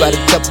sounds by the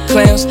couple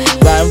clowns.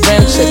 Riding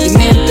round, checking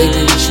in,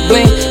 baby, what you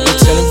in? Don't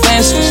turn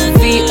around, switch the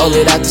V, all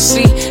that I can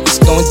see. It's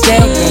going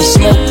down, gun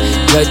smoke,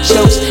 blood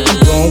chokes. I'm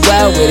going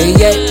wild, where they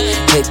at?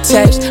 Head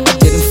taps, I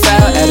didn't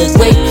foul, out of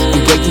weight.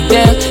 I'm breaking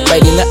down,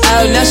 right in the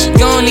aisle. Now she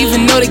gone,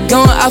 even though they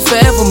gone out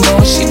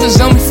forevermore. She was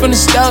on me from the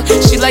start.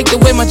 She liked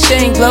the way my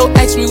chain glow.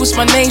 Asked me what's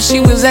my name,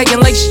 she was acting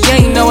like she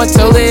ain't know. I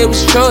told her it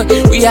was Troy.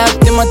 We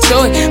hopped in my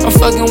toy. I'm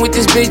fucking with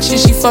this bitch and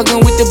she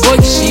fucking with the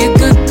boy. She a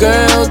good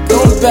girl,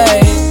 gon'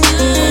 bang.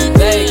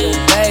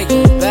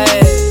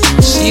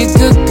 She a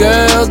good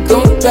girl,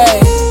 gon'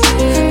 bang.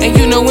 And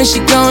you know when she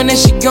gone, then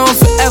she gone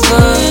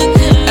forever.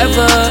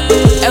 Ever,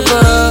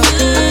 ever,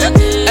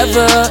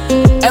 ever,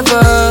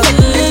 ever,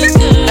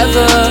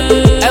 ever,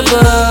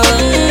 ever,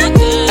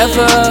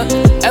 ever,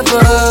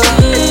 ever,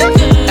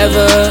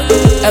 ever,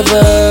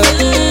 ever,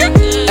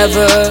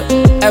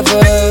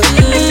 ever,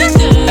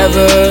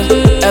 ever,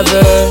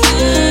 ever.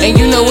 And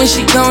you know when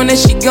she gone, then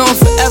she gone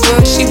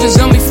forever. She was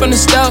on me from the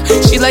start.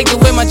 She liked the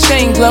way my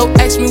chain glow.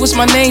 Asked me what's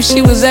my name,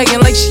 she was acting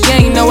like she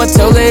ain't know. I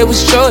told her it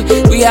was Troy.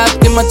 We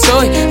hopped in my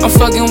toy. I'm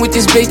fucking with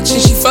this bitch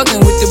and she fucking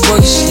with the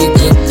boy. She a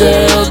good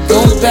girl,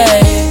 gon'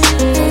 bang.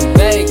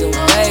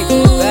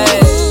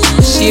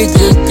 She a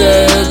good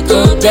girl,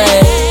 gon'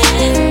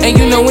 bang. And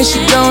you know when she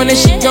gone, then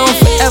she gone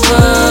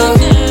forever.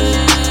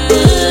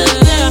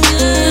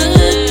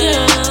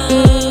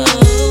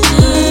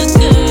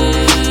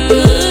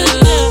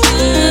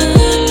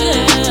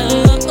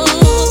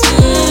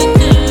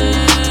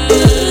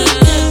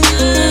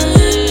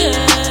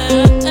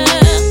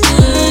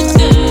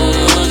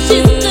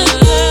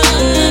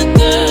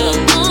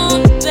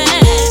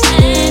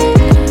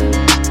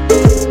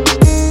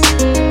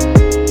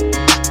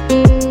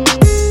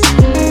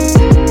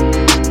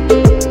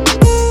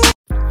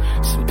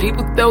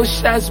 Throw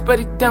shots, but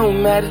it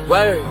don't matter.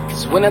 Word.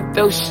 Cause when I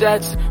throw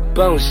shots,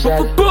 bone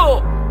shots.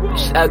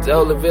 Shout out to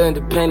all the real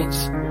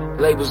independents,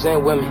 labels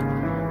and women.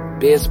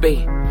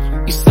 BSB.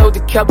 You sold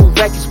a couple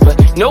records,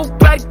 but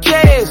nobody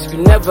cares. You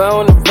never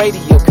on the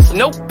radio, cause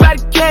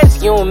nobody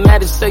cares. You don't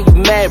matter, so you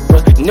mad, bro.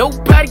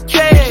 Nobody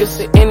cares. Just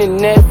an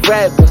internet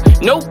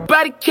rapper.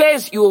 Nobody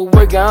cares. You a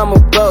worker, I'm a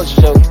boss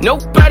show.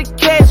 Nobody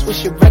cares.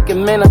 What's your record,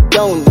 man? I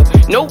don't know.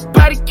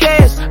 Nobody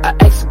cares. I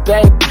ask a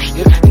bad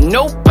bitch, and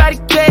nobody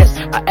cares.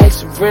 I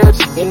ask a real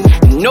shit,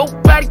 and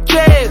nobody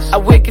cares. I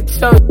wake a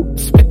toe,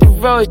 spit the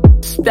raw,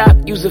 stop.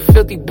 Use a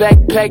filthy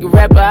backpack,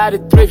 rapper out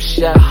of thrift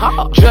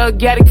shop.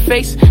 Drug addict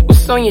face,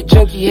 what's on your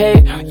junkie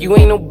head? You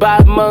ain't no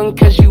Bob Mung,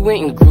 cause you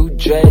ain't in Groove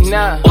dreads.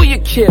 Nah. Who you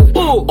kill?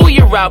 Who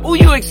you rob? Who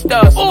you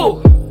extort?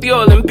 The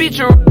all and beat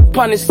you up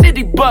on the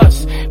city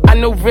bus. I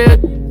know real,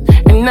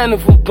 and none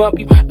of them bump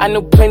you. I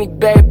know plenty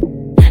bad,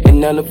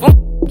 and none of them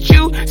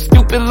you.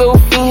 Stupid little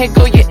fiend, here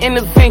go your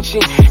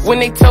intervention. When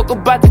they talk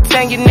about the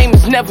tang, your name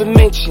is never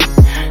mentioned.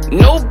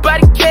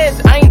 Nobody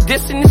cares, I ain't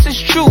dissing, this is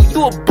true.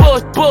 You a bull,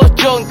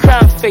 Jordan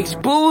crime face,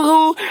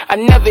 boo-hoo. I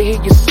never hear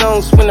your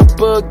songs when I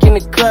bug in the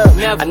club.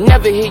 I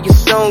never hear your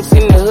songs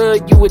in the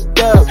hood, you a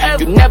dub.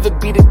 You'll never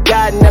be the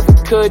guy, never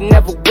could,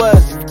 never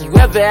was. If you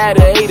ever had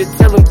a hater,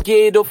 tell him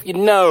get off your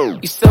nose.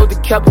 You sold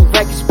a couple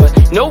records,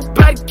 but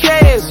nobody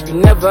cares. You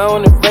never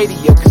on the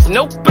radio, cause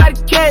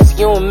nobody cares.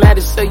 You don't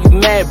matter, so you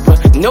mad, bro.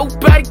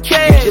 Nobody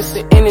cares. Just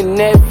an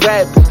internet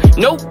rapper.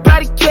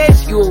 Nobody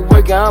cares. You a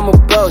worker, I'm a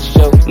boss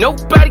show.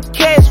 Nobody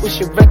cares. What's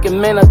your record,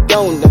 man? I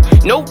don't know.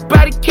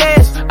 Nobody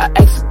cares. I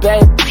ask a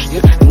bad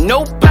bitch.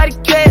 Nobody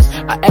cares.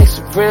 I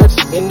ask a real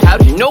shit. And how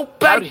do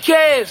nobody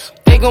cares?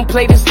 They gon'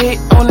 play this hit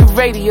on the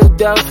radio,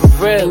 dog, for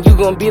real. And you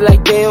gon' be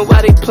like, damn,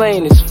 why they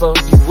playing this for?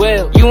 You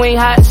well. You ain't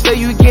hot, so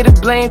you get a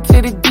blame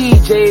to the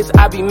DJs.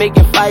 I be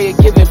making fire,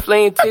 giving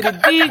flame to the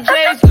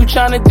DJs. You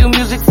tryna do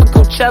music for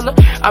Coachella?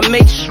 I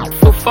make shit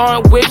for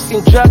foreign whips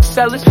and drug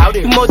sellers.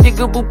 You more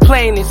diggable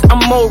planets,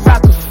 I'm more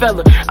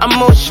Rockefeller. I'm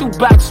more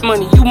shoebox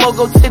money, you more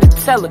go to the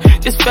teller.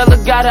 This fella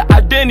got an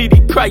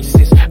identity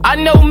crisis. I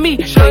know me,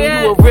 and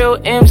you a real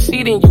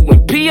MC, then you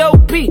in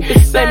P.O.P.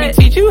 Let me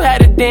teach you how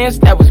to dance,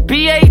 that was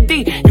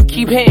B.A.D. You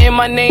keep hitting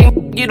my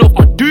name, get off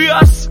my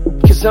DS.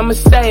 Cause I'm a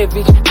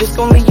savage, just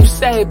gon' leave you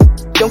sad.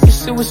 Don't get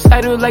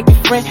suicidal like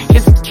your friend,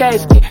 here's a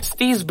casket.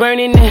 Steve's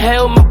burning in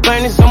hell, my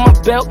burners on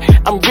my belt.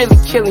 I'm really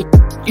killing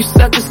you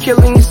suckers,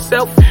 killing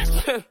yourself.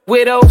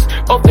 Widows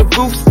off the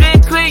roof,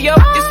 still clear, yo.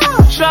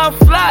 This try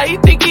fly, he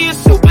think he a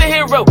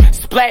superhero.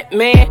 Splat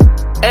man,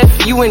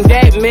 F you and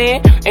that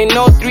man. Ain't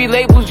no 3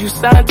 labels you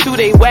signed to,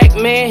 they whack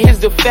man. Here's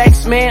the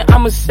facts, man,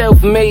 I'm a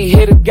self-made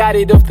hitter, got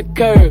it off the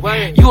curb.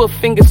 You a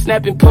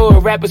finger-snapping poet,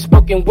 rapper,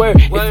 spoken word.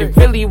 If it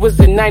really was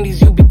the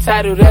 90s, you'd be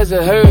titled as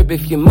a herb.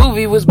 If your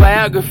movie was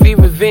biography,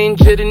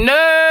 Revenge of the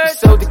Nerds. You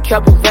sold a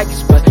couple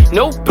records, but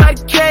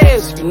nobody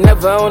cares. You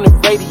never on the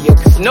radio,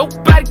 cause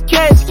nobody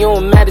cares. You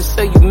don't matter,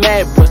 so you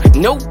mad, but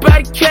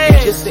nobody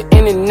cares. Just an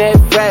internet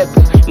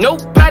rapper,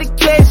 nobody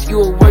cares.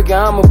 You a worker,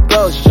 I'm a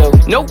boss show.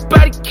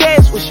 Nobody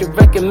cares, what's your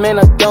record, man,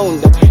 I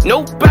don't know.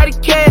 Nobody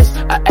cares,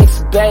 I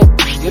ask a bad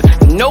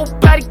bitch.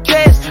 Nobody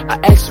cares, I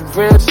ask a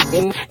real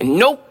shit. And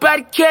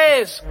nobody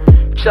cares.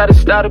 Try to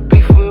start a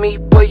beef with me,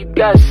 boy, you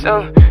got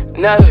some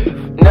nerve.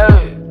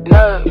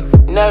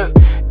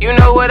 You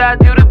know what I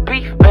do to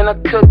beef, man, I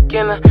cook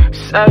and I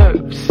serve,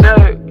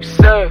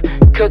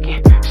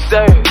 cooking,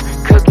 serve,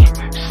 cooking,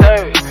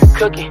 serve,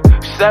 cooking,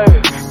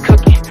 serve,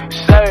 cooking,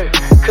 serve,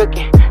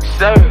 cooking,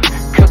 serve,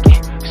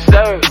 cooking,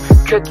 serve,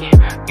 cooking.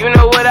 You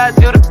know what I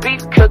do to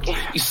beef, cooking.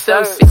 You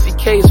sell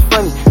 60K is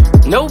funny.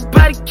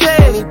 Nobody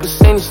cares.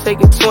 20% is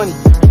taking 20.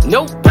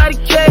 Nobody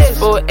cares.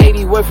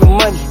 480 worth of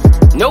money.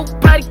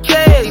 Nobody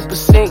cares.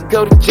 80%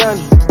 go to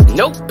Johnny.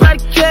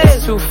 Nobody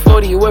cares.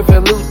 240 worth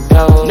of loot,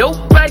 dog.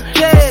 Nobody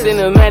cares.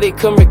 Cinematic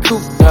come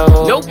recoup,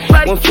 dog.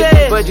 Nobody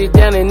cares. Budget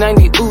down to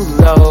 90, ooh,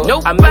 lord.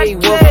 Nobody I made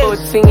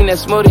 114,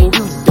 that's more than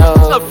you,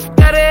 dog.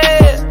 Got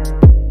it.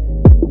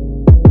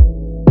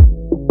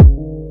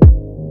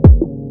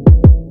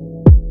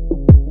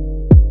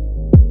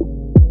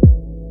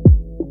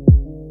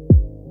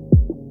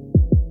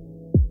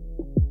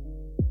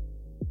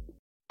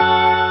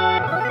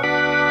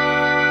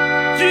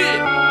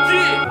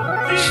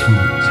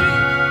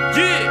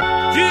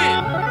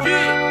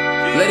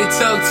 Let it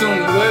talk to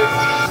me, word.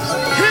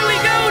 Here we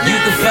go, you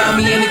can find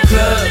me in the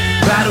club,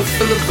 bottle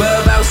full of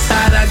bub.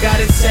 Outside I got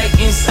a tech,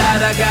 inside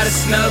I got a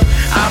snub.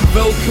 I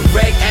roll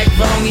correct, act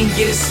wrong and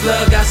get a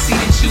slug. I see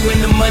that you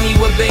in the money,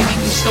 well baby,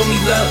 you show me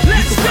love. You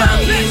can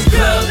find me in the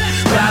club,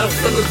 bottle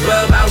full of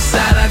bub.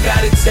 Outside I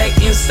got a tech,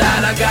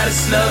 inside I got a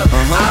snub.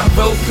 I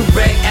roll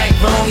correct,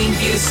 act wrong and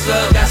get a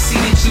slug. I see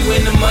that you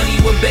in the money,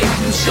 well baby,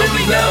 you show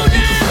me love.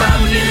 You can find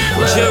me in the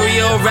club. Jury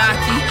or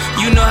Rocky,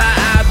 you know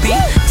how I be.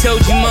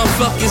 Told you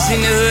motherfuckers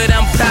in the hood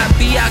I'm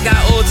poppy. I got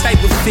all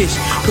type of fish,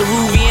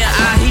 Peruvian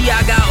ahi.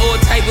 I got all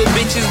type of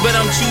bitches, but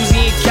I'm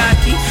choosy and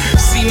cocky.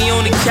 See me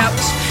on the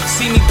couch,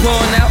 see me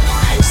pouring out.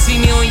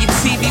 See me on your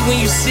TV when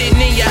you sitting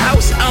in your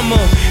house. I'm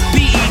on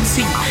BET,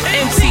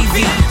 MTV.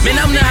 Man,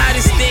 I'm the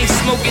hottest thing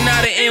smoking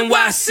out of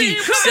NYC.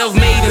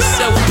 Self-made and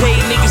self-paid,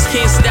 niggas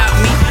can't stop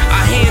me.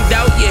 I hand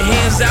out, your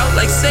hands out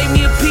like save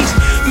me a piece.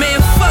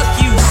 Man, fuck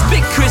you,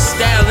 spit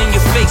crystal in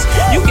your face.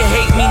 You can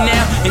hate me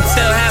now and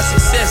tell how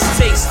success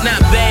tastes. Not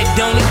bad,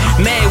 don't it?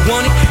 Mad,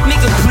 want it?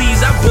 Nigga,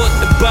 please, I bought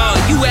the bar.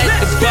 You at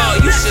the bar,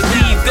 you should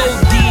leave. Go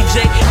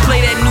DJ,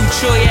 play that new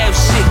Troy Ave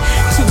shit.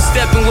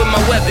 Two-stepping with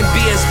my weapon,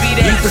 BSB,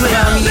 that clip.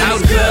 I'm out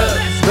club,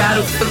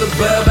 bottle full of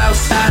bub.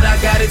 Outside I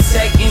got a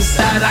tech,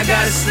 inside I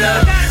got a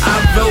snub. I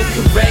roll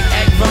correct,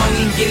 act wrong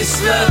and get a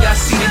slug. I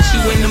see that you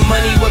in the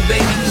money, well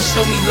baby, you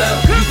show me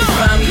love. You can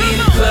find me in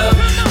the club,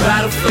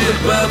 bottle full of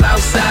bub.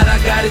 Outside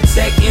I got a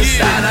tech,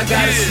 inside I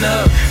got a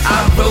snub.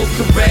 I roll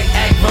correct,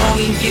 act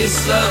wrong and get a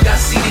slug. I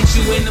see that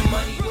you in the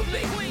money, well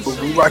baby, you show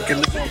me love.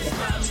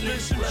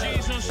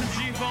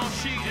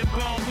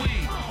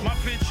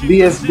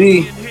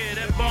 BSB.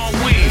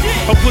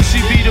 Her pussy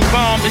be the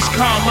bomb, it's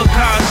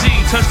kamikaze.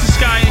 Touch the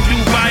sky in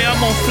Dubai,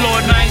 I'm on floor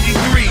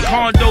 93.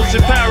 Condos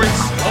in Paris,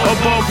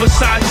 above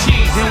Versace.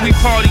 Then we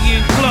party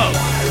in club,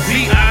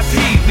 VIP,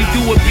 we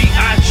do a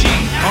B.I.G.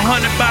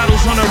 100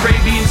 bottles on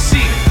Arabian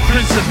Sea.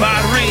 Prince of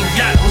Bahrain,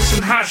 yacht with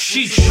some hot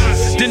sheesh.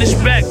 Then it's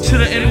back to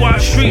the NY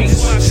streets.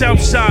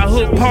 Southside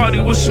hood party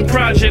with some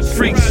project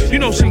freaks. You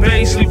know, some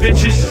Baisley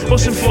bitches, or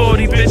some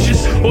 40 bitches,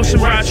 or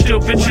some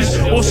Rochdale bitches,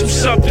 or some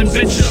something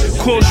bitches.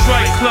 Cold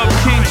Strike Club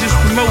King just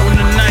promoting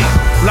the night.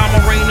 La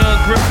Morena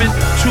and Griffin,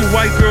 2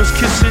 white girls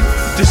kissing.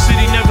 The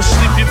city never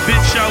sleep, your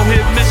bitch out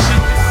here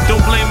missing.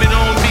 Don't blame it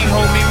on me,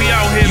 homie, we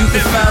out here. You can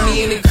find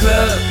me in the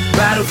club,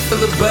 bottle full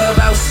of bub.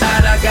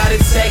 Outside I got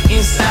a tech,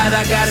 inside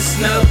I got a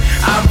snub.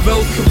 I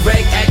wrote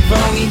correct, act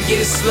wrong and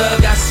get a slug.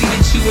 I see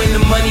that you in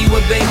the money,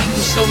 well baby, you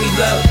show me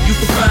love. You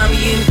can find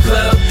me in the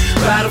club,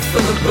 bottle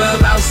full of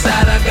bub.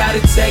 Outside I got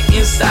a tech,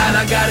 inside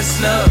I got a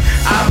snub.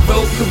 I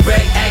wrote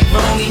correct, act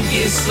wrong and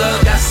get a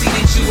slug. I see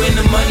that you in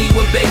the money,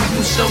 well baby,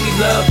 you show me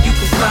love. You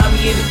can find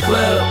me in the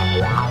club.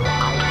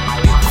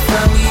 You can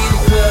find me in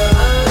the club.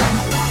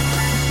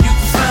 You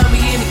can find me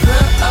in the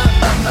club.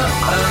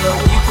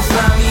 You can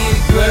find me in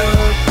the club.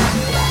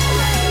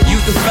 You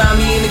can find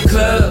me in the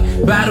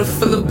club, bottle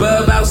full of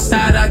bub.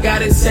 Outside I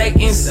got a tech,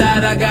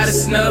 inside I got a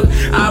snub.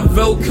 I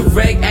wrote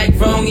correct, act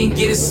wrong and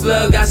get a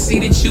slug. I see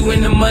that you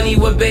in the money,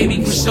 well baby,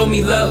 you show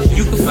me love.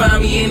 You can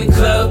find me in the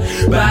club,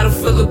 bottle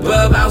full of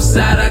bub.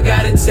 Outside I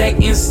got a tech,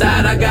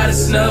 inside I got a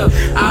snub.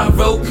 I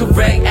wrote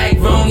correct, act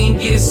wrong and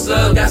get a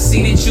slug. I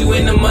see that you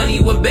in the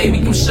money, well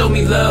baby, come show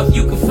me love.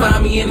 You can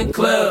find me in the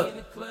club.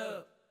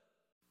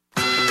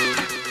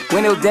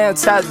 Window down,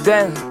 top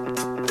down.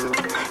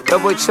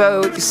 Double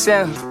trouble with the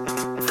sound.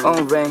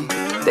 Phone ring.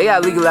 They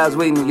got legalized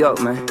weed in New York,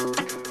 man.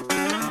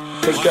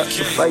 Pick up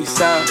the face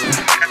sound.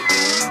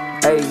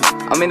 Hey,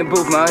 I'm in the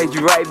booth, man. I'll hit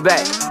you right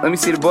back. Let me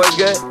see the boys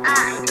good.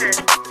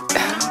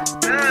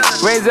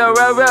 Rains on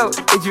road.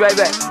 Hit you right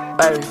back.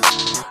 Hey.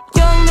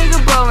 Young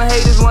nigga ballin',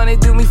 haters wanna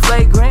do me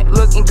flagrant.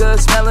 Looking good,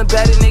 smelling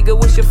better, nigga,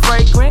 what's your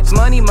fragrance?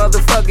 Money,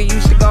 motherfucker,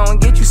 you should go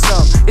and get you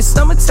some. It's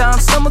summertime,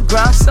 summer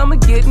grind, summer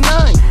get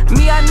none.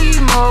 Me, I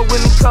need more,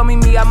 women call me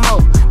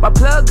more. My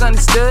plug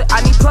understood,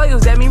 I need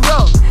players that me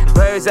roll.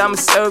 Birds, I'ma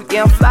serve,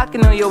 yeah, I'm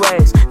flocking on your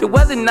ass. The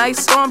weather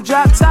nice, so I'm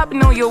drop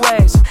topping on your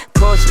ass.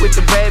 Porsche with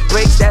the red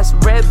brakes, that's a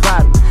red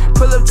bottom.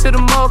 Pull up to the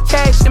mall,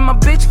 cash, and my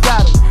bitch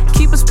got him.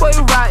 Keep a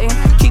spoil rotten,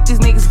 keep these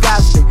niggas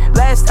gossiping.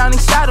 Last time they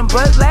shot him,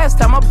 but last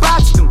time I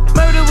botched him.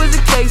 Murder was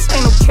a case,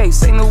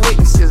 ain't no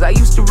witnesses. I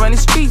used to run the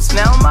streets,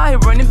 now I'm out here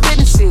running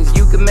businesses.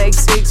 You can make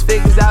 6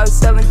 figures out here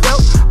selling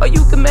dope, or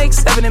you can make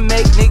 7 and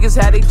make niggas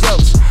have they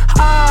jokes.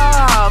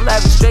 I'm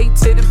laughing straight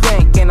to the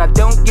bank, and I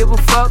don't give a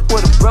fuck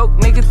what a broke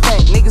nigga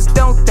think. Niggas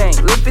don't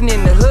think, living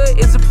in the hood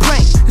is a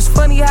prank. It's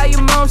funny how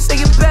your mom say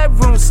your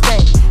bedroom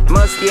stink.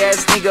 Musty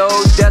ass nigga,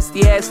 old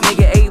dusty ass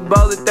nigga, 8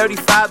 ball at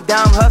 35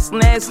 down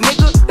hustling ass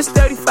nigga. It's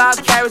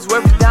 35 carats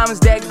worth of diamonds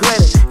that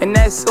glitter, and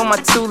that's on my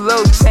 2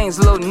 low chains,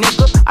 little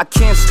nigga. I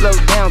can't slow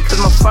down cause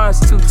my phone's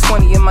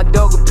 220, and my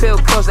dog a pill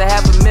cause I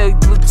have a million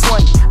blue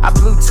 20. I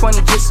blew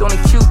 20 just on a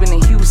Cuban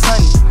and Hughes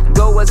honey.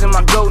 Go wasn't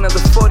my goal, another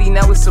 40,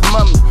 now it's a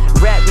mummy.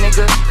 Rap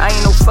nigga, I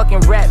ain't no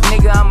fucking rap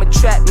nigga. I'm a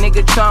trap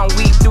nigga, trying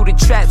weed through the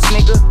traps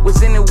nigga.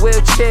 Was in a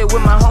wheelchair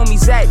with my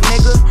homies at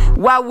nigga.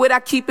 Why would I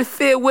keep it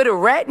filled with a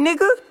rat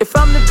nigga? If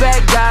I'm the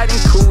bad guy, then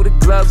cool, the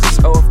gloves is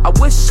off. I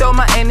wish all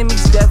my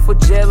enemies death or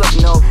jail up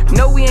north.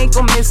 No, we ain't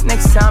gon' miss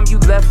next time you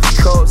left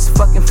the coast.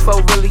 Fucking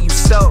foe, really you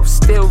soft,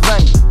 still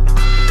running.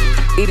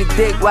 Eat a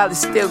dick while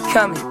it's still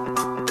coming.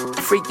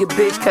 Freak your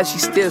bitch cause she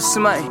still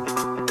smutting.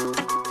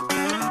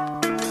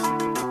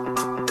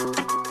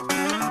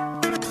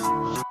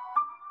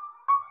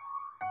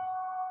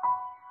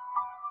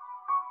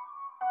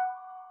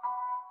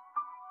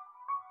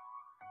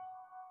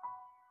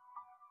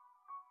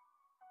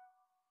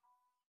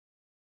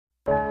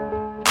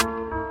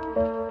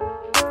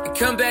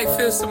 Come back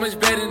feels so much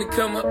better than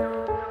come up.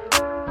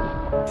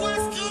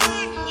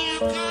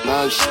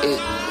 No shit.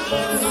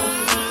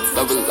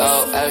 Bubble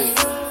low, ayy.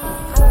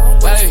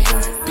 Wait,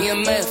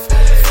 BMF.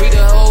 Free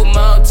the whole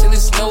mall till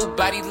there's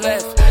nobody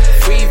left.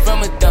 Free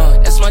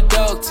Ramadan, that's my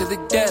dog till the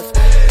death.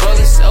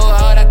 Rolling so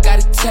hard, I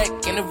got a tech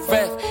in the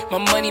ref. My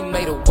money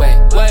made a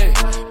wet. Wait,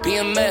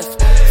 BMF.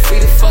 Free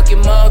the fucking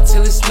mall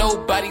till there's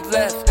nobody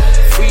left.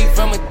 Free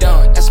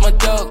Ramadan, that's my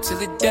dog till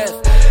the death.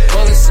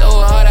 Rolling so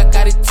hard, I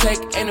got a tech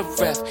and a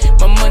ref.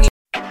 My money.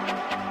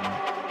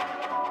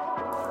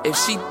 If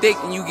she thick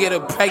and you get her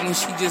pregnant,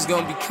 she just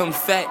gonna become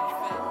fat.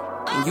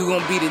 And you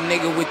gonna be the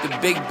nigga with the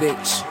big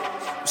bitch.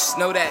 Just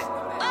know that.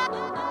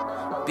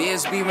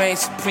 BSB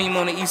reigns supreme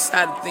on the east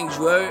side of things,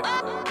 you heard?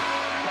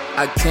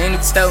 I came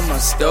to tell my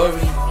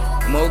story,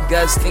 more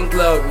guts than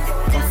glory.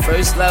 My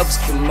first love was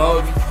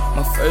Kamori,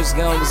 my first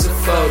gun was a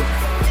 40.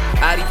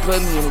 Adi put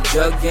me in the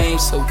drug game,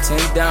 so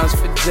 10 downs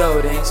for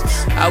Jordans.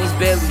 I was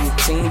barely a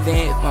teen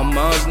then, if my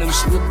moms knew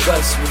she would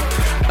bust me.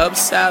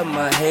 Upside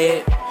my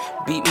head,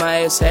 beat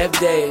my ass half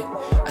dead.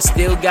 I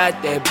still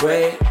got that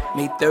bread,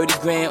 made 30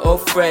 grand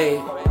off Fred.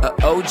 A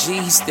OG,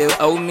 he still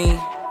owe me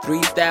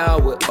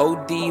 3,000 with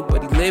OD,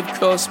 but he lived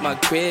across my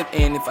crib,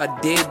 and if I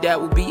did, that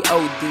would be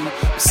OD.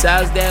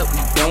 Besides that,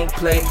 we don't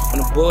play on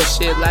the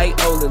bullshit like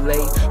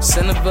Olale.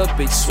 Son of a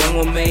bitch, swing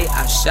on me.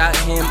 I shot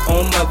him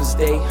on Mother's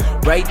Day,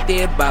 right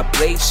there by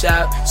Blade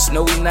Shop.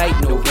 Snowy night,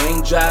 no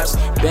raindrops.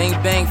 Bang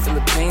bang, feel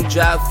the pain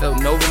drop. Felt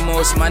no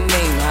remorse, my name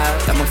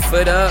high. Got my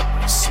foot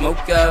up,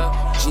 smoke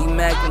up.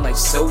 G-Mackin' like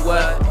so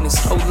what? And it's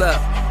hold up,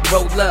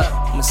 roll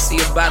up. I'ma see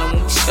about him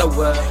when we show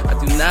up. I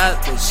do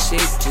not let shit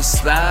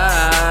just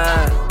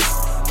slide.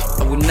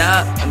 I will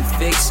not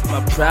unfix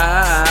my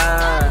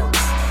pride.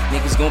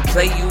 Niggas gon'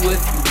 play you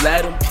if you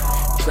let them.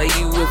 play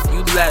you if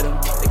you let them.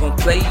 They gon'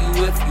 play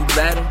you if you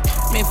let them.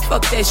 Man,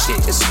 fuck that shit,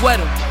 just sweat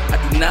them.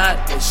 I do not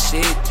let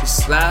shit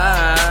just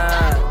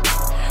slide.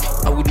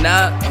 I would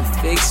not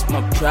fix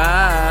my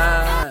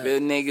pride. Real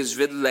niggas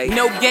relate.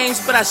 No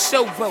games, but I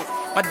showboat.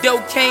 My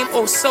dough came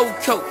all soul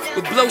coat.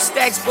 With blow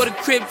stacks, bought a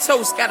crib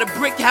toast. Got a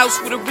brick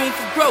house with a room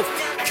for growth.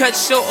 Cut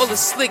show all the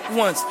slick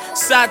ones.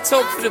 Side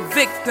talk for the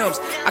victims.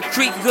 I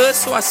creep good,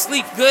 so I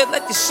sleep good.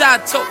 Let the shy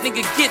talk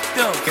nigga get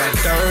them. Got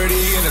 30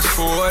 and it's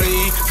 40.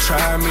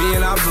 Try me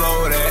and I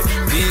blow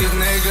that. These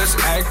niggas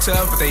act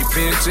tough, but they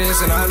bitches,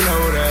 and I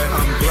know that.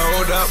 I'm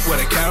glowed up with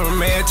a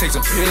cameraman. Takes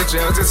a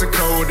picture, it's a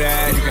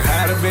Kodak. You can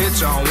hide a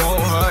bitch, I don't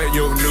want her.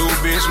 Your new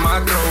bitch,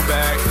 my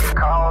throwback.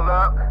 Call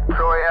up,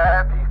 Troy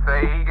Ave.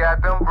 Say he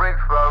got them bricks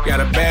from me. Got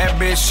a bad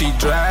bitch, she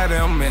dry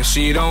them, and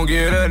she don't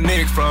get a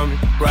nick from me.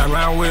 Ride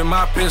around with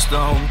my pistol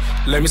on me.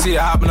 Let me see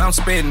how hot I'm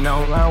spitting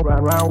on me. Ride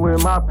around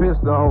with my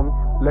pistol on me.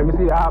 Let me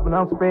see how hot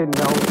I'm spitting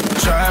on me.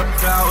 Trap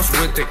house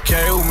with the K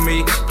with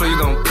me. Please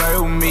don't play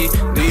with me.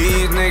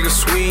 These niggas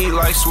sweet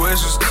like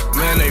Swishers.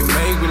 Man, they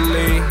make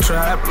believe.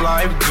 Trap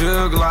life,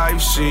 jug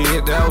life,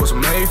 shit, that was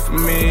made for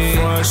me.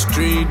 Front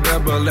street,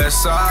 double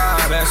SI,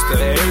 that's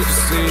the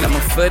agency. Got my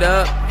foot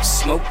up,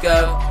 smoke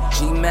up.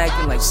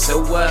 G-Mackin' like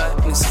so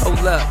what? Let's hold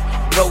up,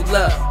 roll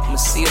up. I'ma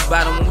see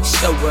about them when we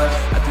show up.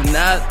 I do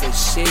not let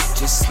shit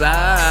just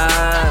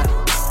slide.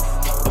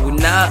 I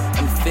would not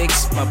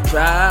fix my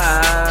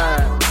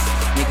pride.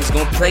 Niggas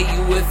gon' play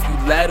you if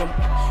you let them.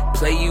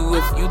 Play you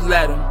if you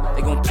let them.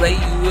 They gon' play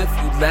you if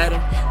you let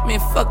them. Man,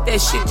 fuck that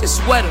shit,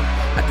 just sweat them.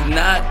 I do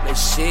not let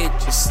shit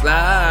just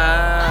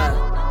slide.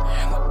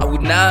 I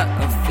would not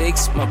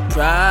fix my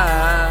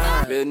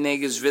pride. Real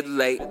niggas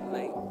relate.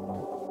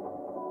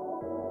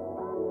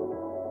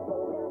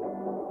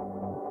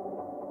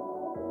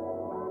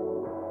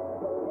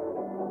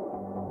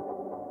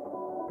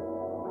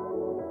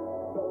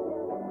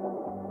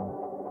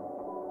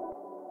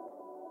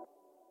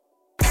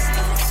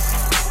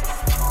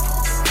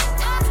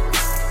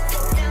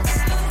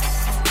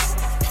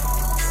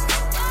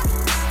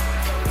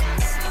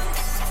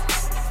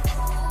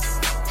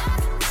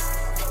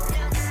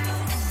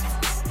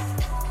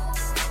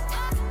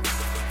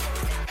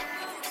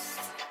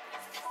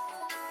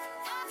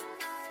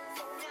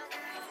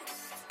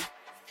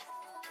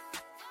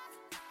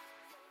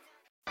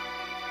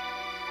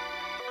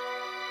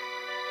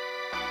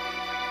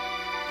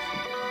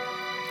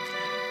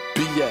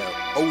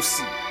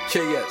 OC,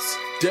 KS,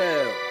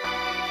 Dell.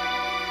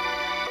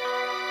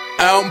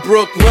 Out in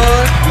Brooklyn,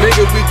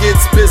 nigga, we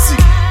gets busy.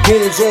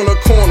 Goons on the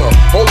corner,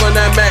 holding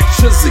that Mac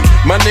Chizzy.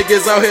 My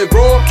niggas out here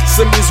raw,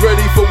 Simbi's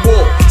ready for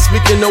war.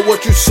 Speaking of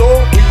what you saw,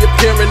 we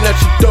appearing at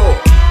your door.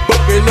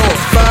 Bumping on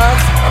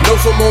 5, know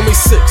some homies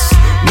 6.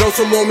 Know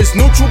some homies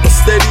neutral, but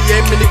steady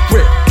aiming the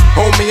grip.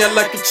 Homie, I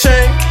like your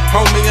chain,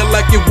 homie, I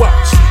like your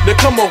watch. Now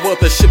come over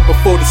the shit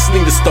before the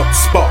slinger start to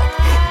spark.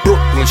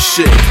 Brooklyn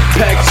shit,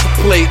 package the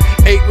plate,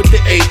 8 with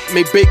the 8,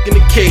 made bacon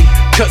the cake,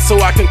 cut so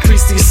I can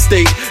increase the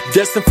estate,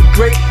 destined for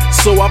great,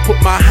 so I put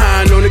my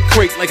hind on the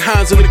crate, like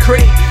Hines on the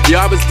crate.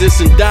 Yeah, I was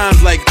dissing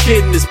dimes like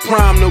kid in his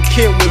prime, no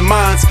kid with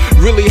mines,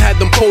 really had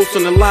them posts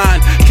on the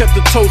line, kept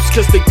the toast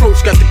cause they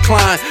approach got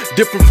declined,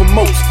 different from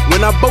most,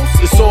 when I boast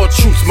it's all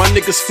truths, my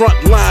niggas front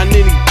line,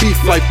 any beef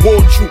like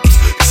war troops,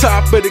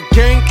 top of the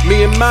gang,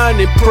 me and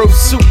mine in pro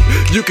suit,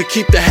 you can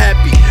keep the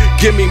happy,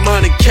 give me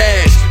mine in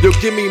cash, yo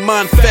give me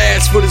mine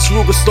fast, for this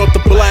Ruger start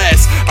to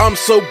blast. I'm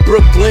so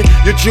Brooklyn,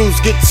 your Jews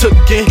get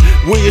tookin'.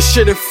 With your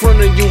shit in front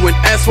of you and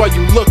ask why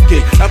you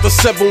lookin'. After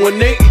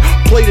 718,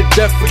 play to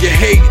death for your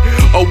hate.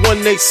 Or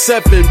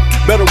 187,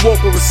 better walk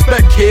with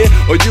respect here.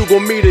 Or you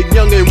gon' meet a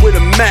youngin' with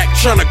a Mac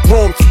tryna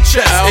grow him some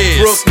chest out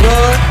hairs.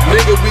 Brooklyn,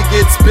 nigga, we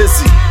gets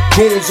busy.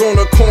 Goons on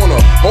the corner,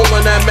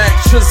 holding that Mac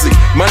Chizzy.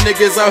 My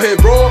niggas out here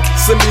raw,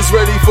 Simbi's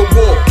ready for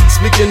war.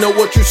 Speaking of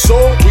what you saw,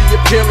 we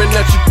appearing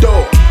at your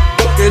door.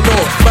 Bucking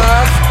on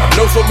 5,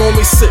 know some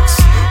homies 6.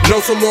 Know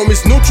some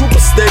homies neutral,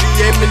 but steady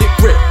aiming it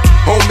grip.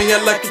 Homie,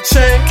 I like your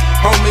chain,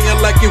 homie, I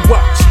like your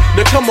watch.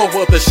 Now come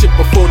over the shit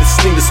before the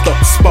slinger start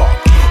to spark.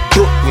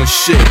 Brooklyn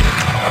shit.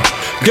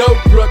 Go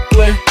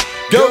Brooklyn,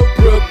 go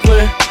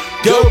Brooklyn,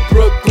 go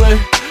Brooklyn,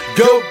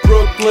 go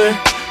Brooklyn,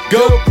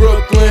 go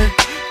Brooklyn,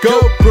 go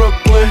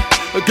Brooklyn,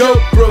 go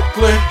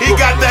Brooklyn. He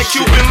got that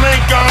Cuban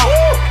link on,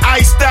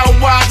 iced out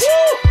watch.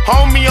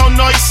 Homie on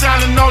know he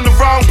shining on the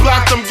wrong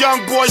block. Them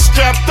young boys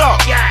strapped up,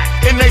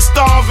 and they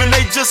starving.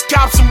 They just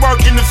cop some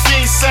work and the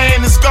fiend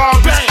saying it's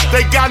garbage.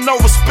 They got no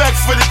respect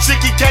for the chick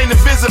he came to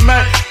visit,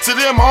 man. To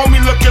them, homie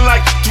looking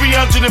like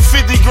 350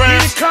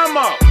 grams. Come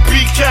up,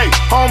 BK,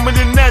 home in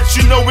the nets,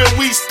 you know where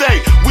we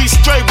stay. We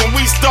straight when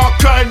we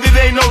start cutting, it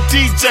ain't no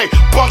DJ.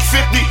 Buck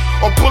 50,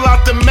 or pull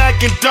out the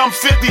Mac and dump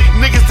 50.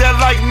 Niggas that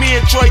like me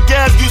and Troy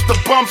Gas used to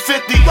bump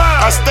 50.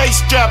 I stay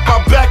strapped,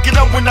 I back it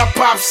up when I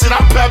pop shit.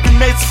 I'm Pappy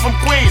Mason from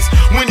Queens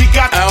when he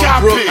got the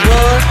copy.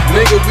 Brooklyn,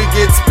 nigga, we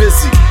gets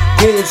busy.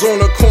 Goons on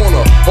the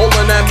corner,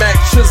 holding that Mac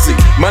Chizzy.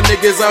 My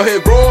niggas out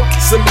here raw,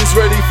 Simbi's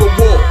ready for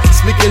war.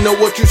 Speaking of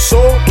what you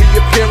saw, we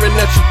appearing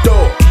at your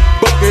door.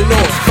 Bucking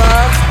on 5,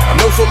 I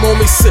know some on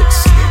me 6.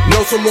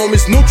 Know some on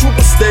me's neutral,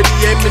 but steady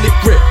aiming the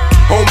grip.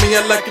 Homie,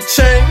 I like a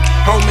chain.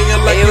 Homie, I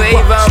like a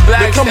watch.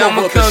 They come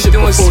over the shit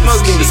before the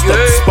scheme to start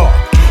the spark.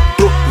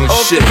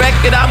 Off the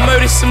record, I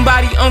murdered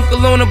somebody,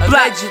 uncle on the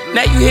block.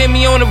 Now you hear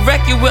me on the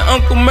record with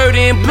Uncle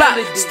Murder and Block.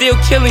 Still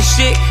killing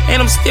shit,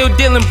 and I'm still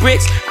dealing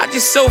bricks. I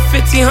just sold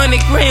 1,500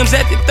 grams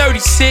at the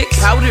 36.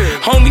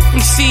 Homie from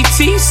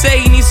CT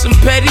say he needs some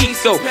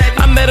Perico.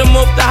 I met him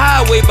off the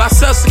highway by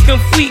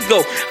Subsequent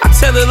Fleetgo. I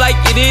tell it like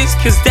it is,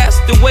 cause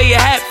that's the way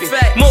it happened.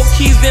 More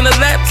keys than a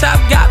laptop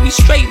got me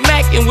straight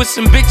macking with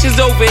some bitches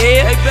over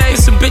here and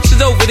some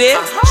bitches over there.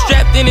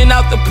 Strapped in and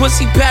out the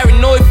pussy,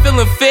 paranoid,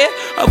 feeling fear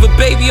of a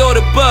baby or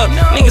the bug.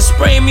 Niggas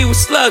spraying me with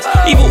slugs.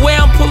 Either way,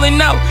 I'm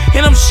pulling out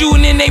and I'm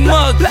shooting in they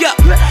mug. Yup,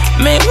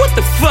 man, what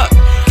the fuck?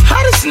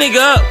 How this nigga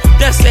up?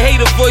 That's the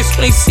hater voice.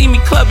 When they see me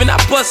clubbing, I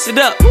bust it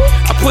up.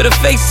 I put a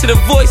face to the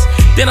voice,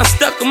 then I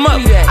stuck him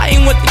up. I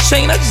ain't want the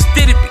chain, I just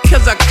did it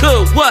because I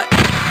could. What?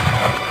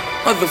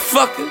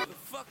 Motherfucker.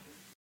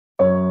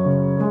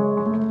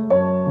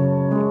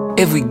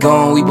 If we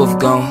gone, we both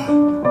gone.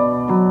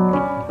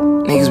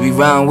 Niggas be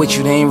round with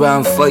you, they ain't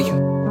round for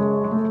you.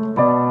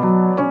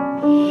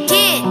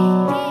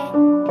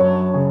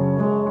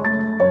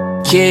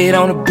 Kid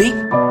on the beat,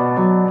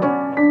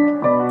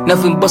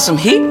 nothing but some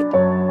heat.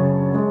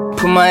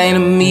 Put my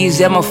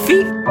enemies at my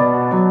feet.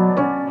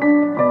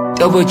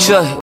 Double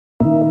chuck.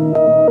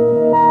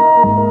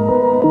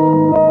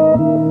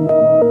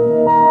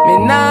 Me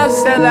now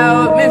sell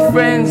out with my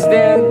friends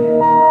then.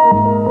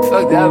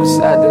 Fuck the other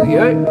side though, you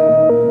heard?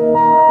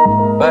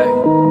 Right.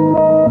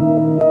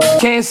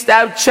 Can't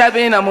stop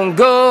trapping, I'm on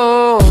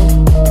go.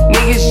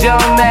 Niggas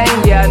young man,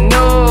 yeah I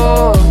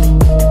know.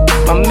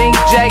 My mink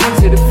dragging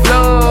to the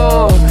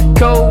floor.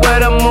 Cold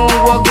weather,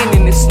 moonwalking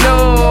in the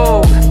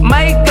snow.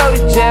 Might go to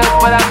jail,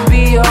 but I'll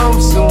be home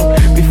soon.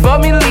 Before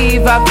me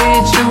leave, I'll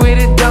hit you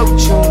with a dope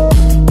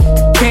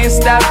tune. Can't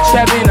stop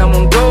trapping, I'm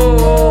on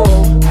go.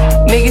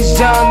 Niggas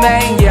young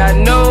man, yeah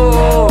I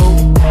know.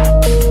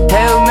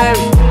 Hail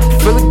Mary,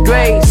 full of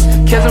grace.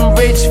 Cause I'm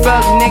rich,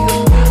 fuck nigga.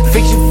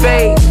 Fix your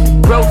face.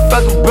 Broke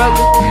fucking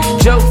brother.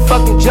 Joke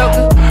fucking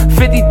joker.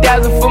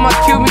 50,000 for my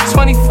Cuban,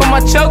 20 for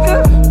my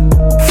choker.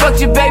 Fuck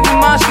your baby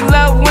mom, she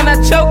love when I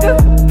choke her.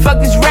 Fuck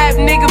this rap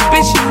nigga,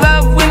 bitch, she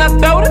love when I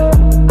throw her.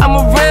 I'm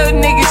a real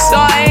nigga, so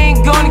I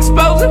ain't gon'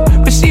 expose her.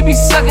 But she be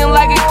sucking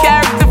like a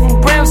character from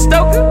Bram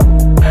Stoker.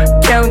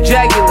 Count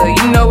Dracula,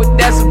 you know what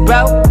that's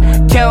about.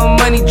 Count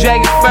money,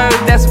 dragging fur,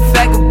 that's a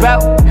fact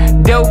about.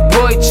 Dope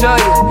boy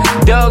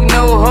Choya, dog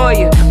no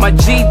Hoya. My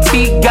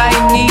GT guy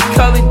need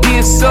color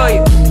Dear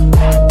Sawyer.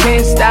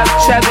 Can't stop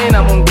trapping,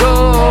 I'm on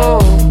go.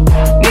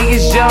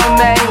 Niggas young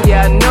man,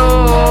 yeah I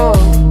know.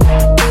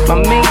 My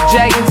mink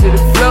dragging to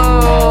the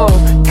floor.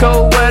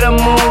 Cold weather,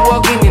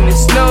 moonwalking in the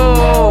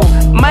snow.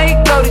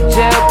 Might go to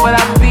jail, but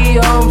I'll be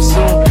home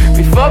soon.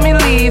 Before me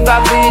leave,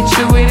 I'll hit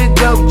you with a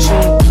dope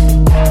tune.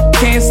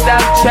 Can't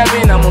stop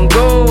trapping, I'm on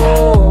go.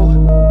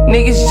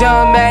 Niggas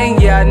young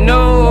man, yeah I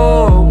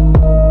know.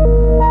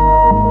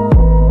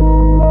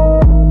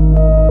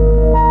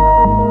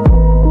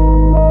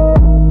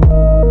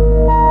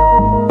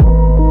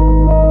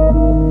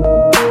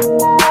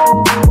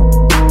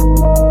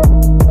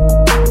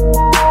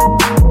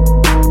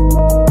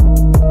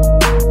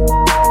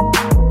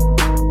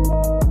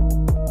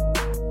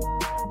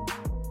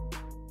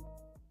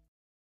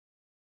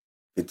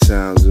 Good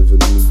times of a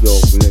New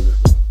York nigga.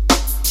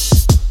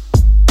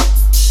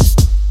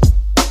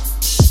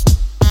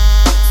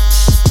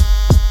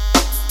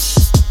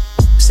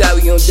 That's how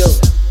we gon' do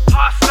it.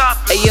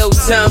 Hey yo,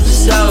 times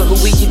is hard, but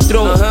we get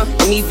through it.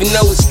 And even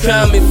though it's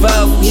crime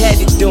involved, we had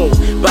to do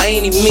it by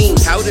any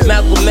means.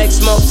 Malcolm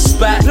X marked the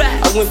spot.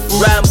 I went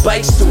from riding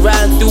bikes to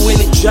riding through in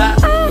the drop.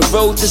 The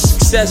road to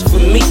success for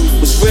me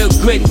was real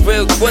gritty,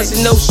 real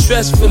wasn't no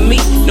stress for me.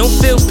 Don't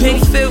feel pity.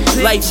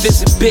 Life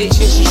is a bitch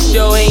and she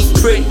sure ain't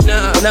pretty.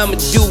 And I'ma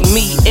do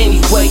me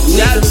anyway,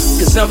 nigga.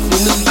 Cause I'm from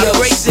New York.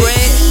 Great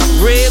bread,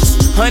 ribs,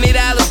 $100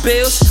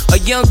 bills. A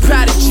young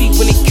prodigy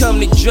when it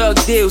come to drug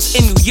deals.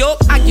 In New York,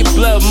 I get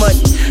blood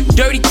money.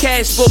 Dirty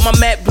cash for my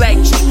Matt Black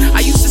G. I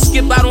used to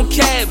skip out on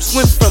cabs.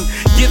 Went from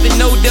giving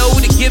no dough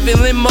to giving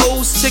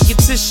limos. Took it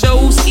to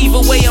shows,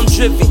 either way I'm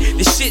driven.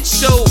 The shit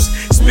shows.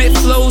 Spit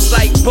flows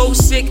like Bo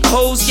Sick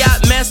hoes.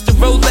 Yacht master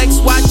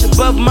Rolex watch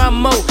above my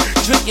mo.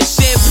 Drinking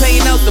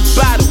champagne out the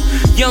bottle.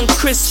 Young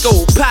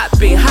Crisco,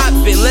 poppin',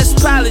 hoppin', less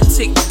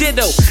politic,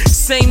 ditto.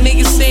 Same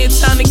niggas saying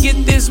time to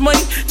get this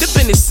money.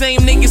 Been the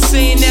same niggas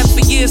saying that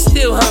for years,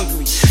 still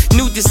hungry.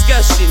 New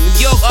discussion,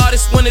 New York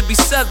artists wanna be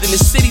southern.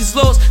 The city's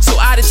lost, so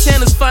out of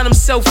towners find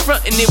themselves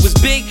frontin'. It was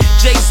big,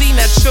 Jay-Z,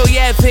 not sure you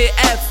have here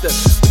after.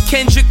 But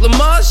Kendrick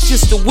Lamar's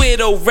just a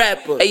weirdo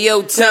rapper. Hey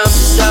yo, times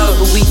is hard,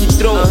 but we get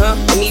through it.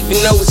 And even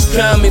though it's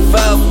crime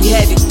involved, we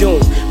had to do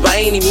it by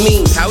any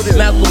means.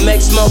 Malcolm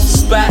X smoked the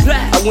spot.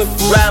 I went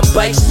from riding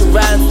bikes to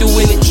riding through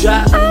in the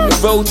drop. The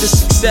road to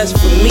success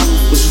for me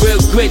was real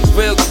grit,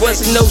 real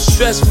wasn't no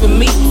stress for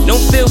me.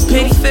 Don't feel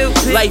pity,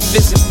 life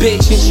is a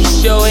bitch and she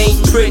sure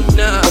ain't pretty.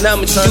 But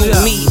I'ma do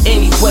me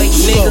anyway,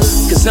 nigga,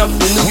 cause I'm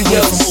from New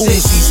York City.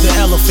 Uzis to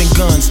elephant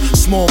guns,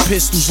 small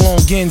pistols, long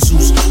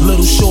Genzus,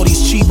 little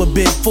shorties, cheaper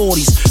big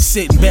 40s,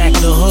 sitting back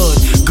in the hood,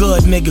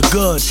 good nigga,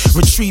 good,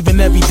 retrieving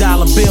every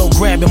dollar bill,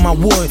 grabbing my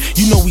wood.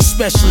 You know we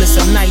specialists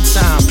at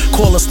nighttime,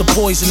 call us the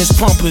poisonous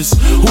pumpers,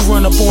 who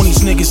run up on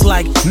these niggas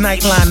like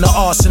Nightline, the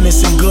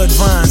arsonists and good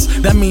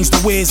vines. That means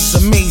the Wiz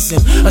is amazing,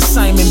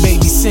 assignment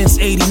baby since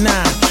 89.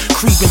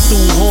 Creeping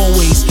through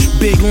hallways,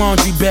 big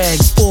laundry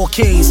bags,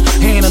 4Ks,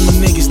 hand on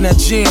them niggas, now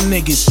jam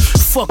niggas.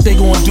 Fuck they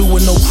gon' do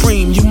with no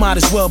cream, you might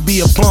as well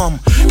be a bum,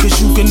 cause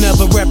you can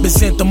never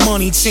represent the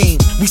money team.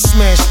 We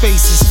smash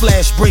faces,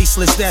 flash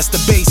bracelets, that's the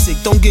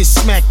basic. Don't get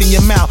smacked in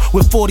your mouth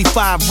with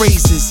 45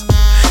 razors.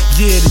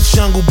 Yeah, the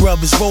Jungle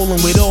Brothers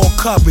rolling with all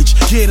coverage.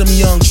 Get him,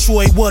 young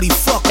Troy, what he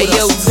fuck with. Hey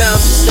yo,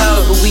 times is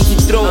hard, but we get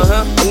through it.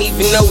 And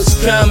even though it's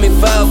crime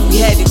involved, we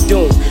had to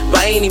do it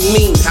by any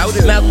means.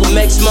 Malcolm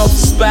X smoked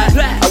the spot.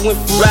 I went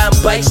from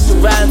riding bikes to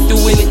riding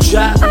through in the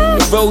drop.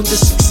 The road to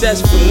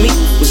success for me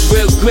was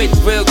real grit,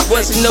 real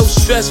wasn't no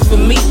stress for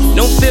me.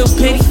 Don't feel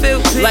pity,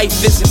 life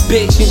is a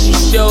bitch and she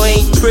sure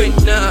ain't pretty.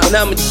 But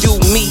I'ma do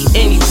me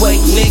anyway,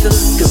 nigga,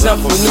 cause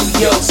I'm from New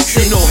York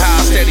City. You know how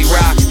I steady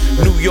rock,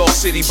 New York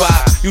City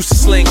vibe. Used to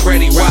sling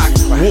ready rock,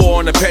 war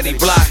on the petty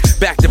block,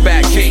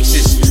 back-to-back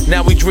cases.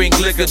 Now we drink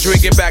liquor,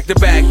 drinking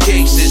back-to-back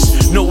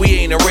cases. No, we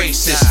ain't a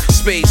racist,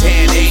 spades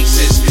hand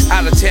aces,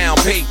 out-of-town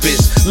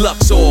papers,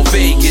 Luxor,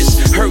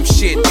 Vegas, Herb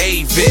shit,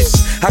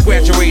 Avis. I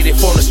graduated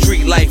from the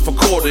street life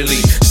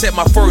accordingly, set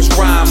my first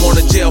rhyme on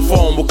the jail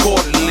phone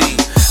accordingly.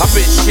 I've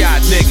been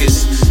shot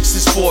niggas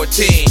since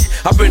 14.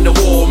 I've been to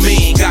war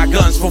mean, got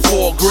guns for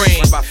 4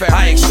 green.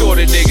 I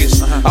extorted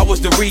niggas, I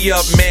was the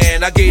re-up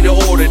man, I gave the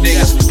order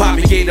niggas.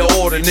 Poppy gave the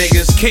order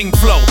niggas. King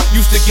Flow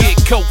used to get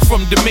coke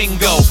from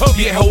Domingo.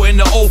 Get ho in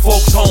the old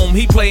folks home,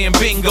 he playing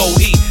bingo.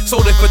 He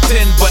sold it for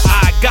 10, but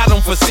I got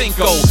him for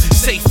Cinco.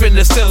 Safe in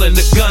the ceiling,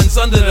 the guns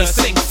under the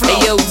sink flow.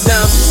 Hey yo,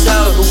 times is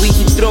hard, but we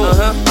get through it.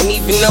 And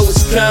even though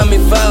it's crime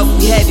involved,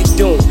 we had to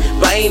do it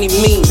by any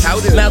means.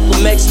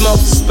 Malcolm X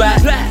smoked the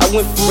spot. I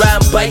went from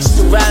riding bikes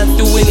to riding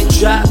through in the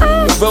drop.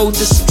 The road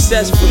to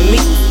success for me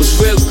was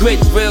real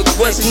grit, real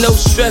wasn't no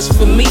stress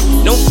for me.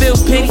 Don't feel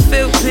pity,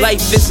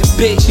 life is a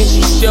bitch and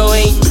she sure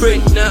ain't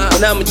pretty.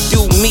 But I'ma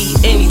do me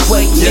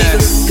anyway,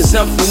 nigga, cause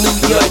I'm from New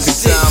York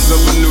City. Times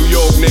of a New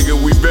York nigga,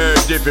 we very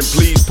different.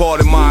 Please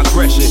pardon my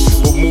aggression,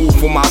 but move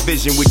for my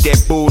vision with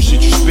that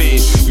bullshit you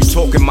spittin'. You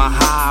talking my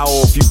high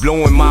off, you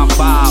blowing my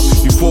vibe,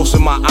 you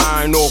forcing my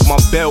iron off my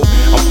belt.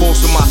 I'm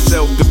forcing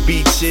myself to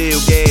be chill.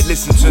 Yeah,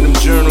 listen to them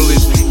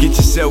journalists, get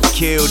yourself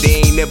killed.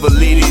 They ain't never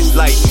lit his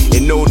light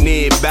and no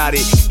near about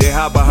it. They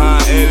hide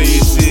behind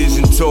aliases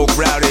and talk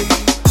routed.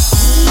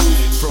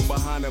 From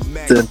behind a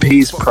Mac. Rest in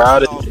peace,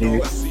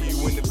 Prodigy.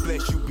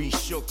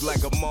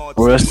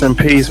 Rest in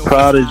peace,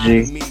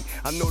 Prodigy.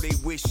 I know they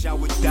wish I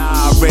would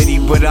die already,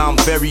 but I'm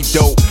very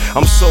dope.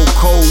 I'm so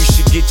cold, you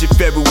should get your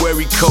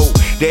February coat.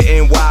 That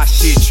NY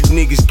shit, you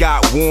niggas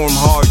got warm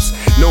hearts.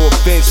 No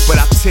offense,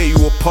 but I tear you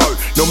apart.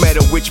 No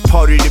matter which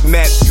part of the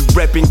map you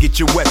reppin', get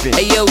your weapon.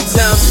 Hey yo,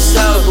 times is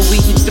hard, but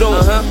we get through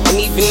it. And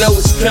even though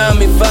it's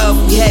crime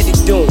involved, we had to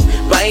do it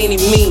by any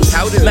means.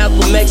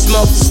 Malcolm X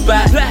smoked the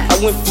spot. I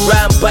went from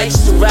riding bikes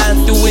to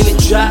riding through in the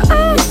drop.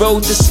 The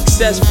road to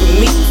success for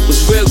me was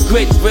real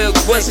grit, real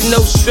wasn't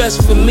no stress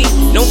for me.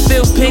 Don't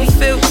feel pity,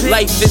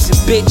 life is a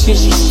bitch and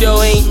she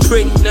sure ain't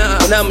pretty.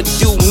 But I'ma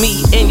do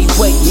me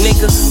anyway,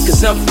 nigga,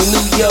 cause I'm from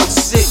New York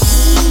City.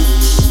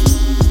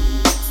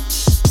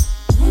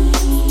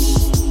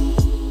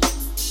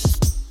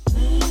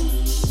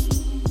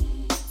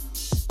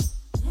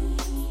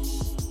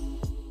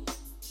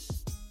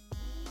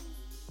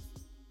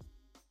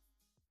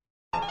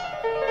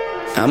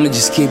 I'ma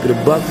just keep it a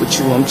buck with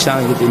you. I'm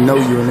trying to get to know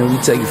you and then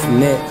we take it from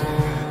there.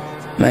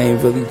 I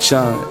ain't really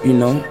trying, you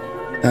know.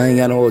 I ain't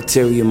got no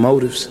ulterior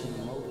motives.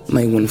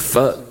 I ain't wanna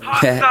fuck.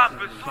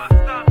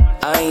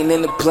 I ain't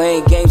into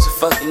playing games of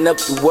fucking up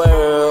the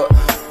world,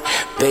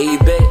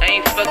 baby. I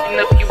ain't fucking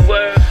up your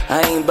world.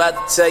 I ain't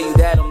about to tell you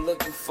that I'm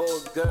looking for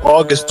a girl.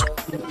 August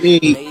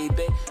 28th.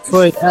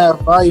 Detroit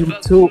Ave, Volume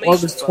 2,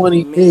 August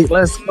 28th.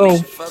 Let's go. You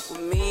should fuck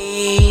with me.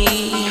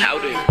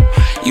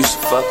 You should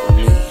fuck with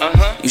me.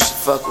 You should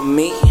fuck with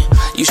me.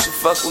 You should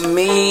fuck with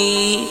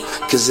me.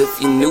 Cause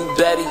if you knew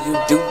better, you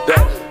do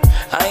better.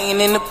 I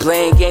ain't into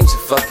playing games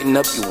of fucking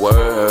up your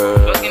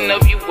world. Fucking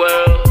up your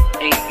world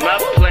ain't my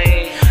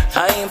plan.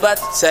 I ain't about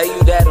to tell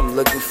you that I'm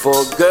looking for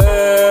a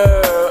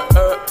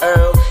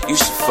girl. You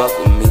should fuck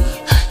with me.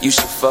 You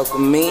should fuck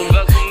with me.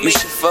 You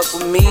should fuck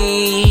with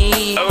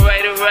me.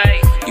 Alright.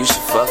 You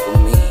should fuck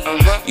with me.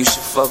 You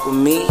should fuck with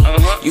me.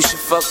 You should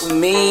fuck with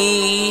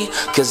me.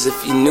 Cause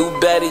if you knew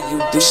better, you do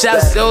better.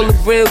 Shouts to all the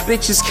real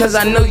bitches, cause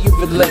I know you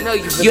relate.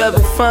 You ever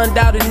find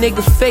out a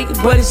nigga fake,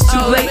 but it's too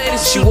late?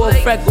 She wore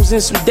freckles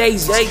and some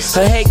daisies.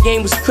 Her head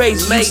game was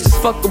crazy. Used to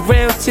fuck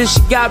around till she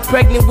got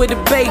pregnant with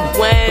a baby.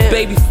 The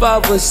baby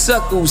father a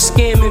sucker who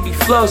scam and be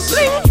flossing.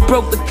 He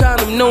broke the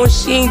condom knowing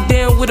she ain't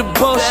down with a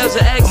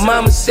bullshit. My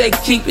mama said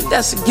keep it,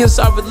 that's against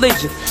our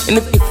religion. And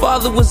if your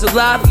father was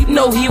alive, you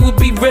know he would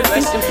be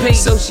ripping.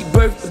 So she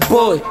birthed the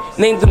boy,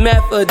 named him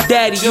after her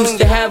daddy. Used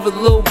to have a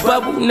little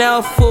bubble, now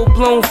a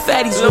full-blown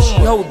fatty's when she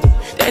hold him.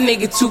 That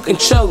nigga too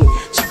controlling.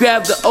 She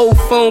grabbed the old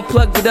phone,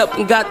 plugged it up,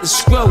 and got the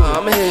scroll.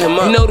 I'ma hit him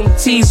up. You know them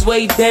T's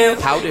way down.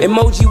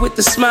 Emoji with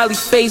the smiley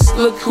face.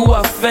 Look who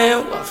I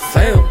found.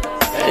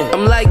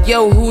 I'm like,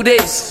 yo, who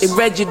this? It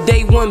read your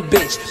day one,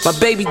 bitch. My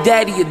baby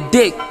daddy a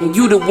dick, and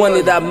you the one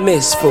that I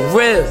miss, for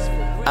real.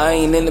 I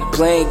ain't into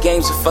playing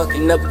games or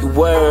fucking up your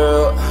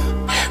world,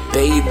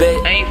 baby.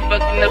 I ain't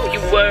fucking up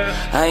your world.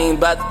 I ain't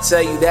about to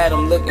tell you that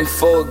I'm looking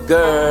for a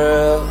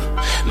girl.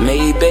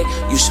 Maybe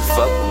you should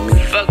fuck with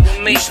me. Fuck with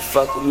me. You should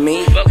fuck with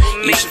me. Fuck with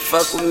me. You should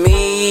fuck with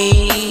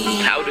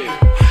me. Powder.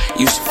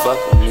 You should fuck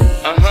with me.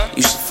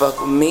 You should fuck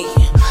with me.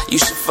 You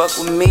should fuck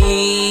with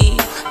me.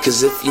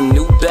 Cause if you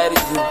knew better,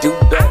 you do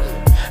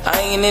better. I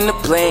ain't into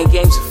playing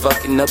games or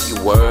fucking up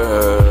your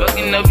world.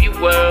 Fucking up your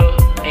world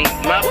ain't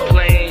my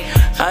plan.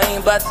 I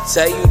ain't about to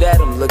tell you that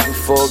I'm looking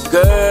for a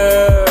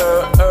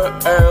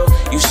girl.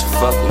 You should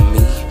fuck with me.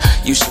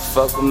 You should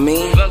fuck with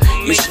me.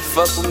 You should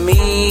fuck with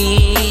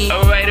me.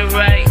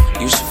 Alright.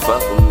 You should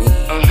fuck with me.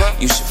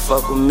 You should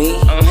fuck with me.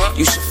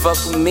 You should fuck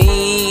with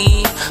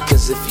me.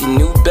 Cause if you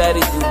knew better,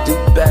 you do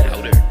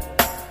better.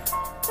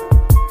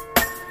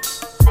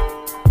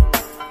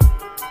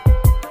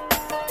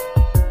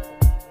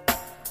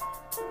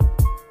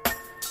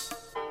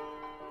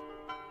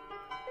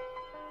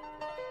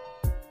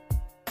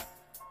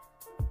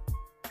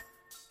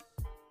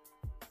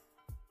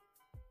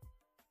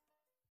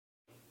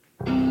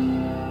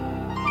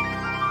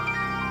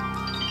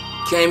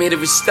 Came here to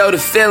restore the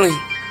feeling.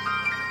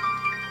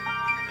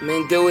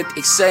 Men do what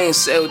they say and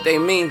say what they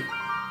mean.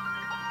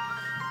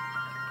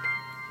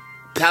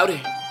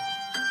 Powder.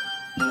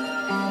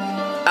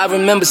 I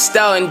remember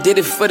starting, did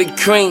it for the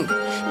cream.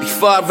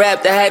 Before I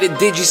rapped, I had a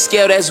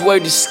digi-scale, that's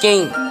word to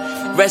scheme.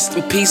 Rest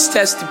in peace,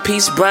 test in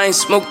peace, Brian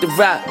smoked the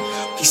rock.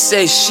 He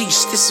said,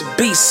 sheesh, this a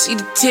beast, see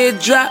the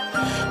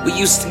teardrop? We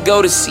used to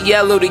go to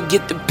Cielo to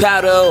get the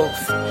powder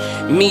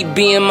off. Me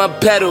being my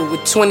pedal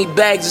with 20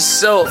 bags of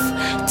soft.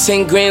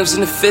 10 grams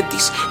in the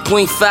 50s,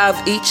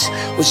 0.5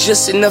 each. Was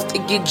just enough to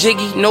get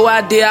jiggy, no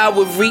idea I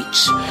would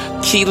reach.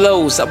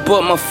 Kilos, I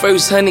bought my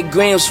first 100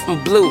 grams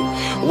from Blue.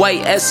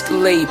 White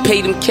Escalade,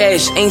 paid him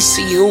cash, ain't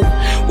see who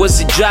was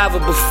the driver,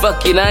 but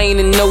fuck it, I ain't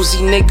a nosy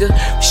nigga.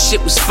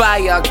 Shit was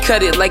fire, I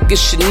cut it like a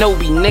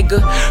shinobi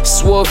nigga.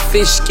 Swore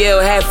fish scale,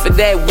 half of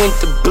that went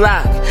to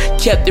block.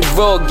 Kept it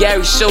raw,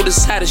 Gary showed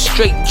us how to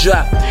straight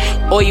drop.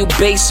 Oil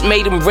base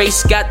made him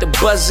race, got the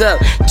buzz up.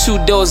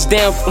 2 doors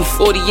down from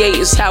 48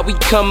 is how we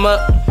come up.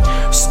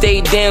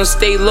 Stay down,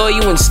 stay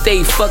loyal, and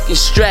stay fucking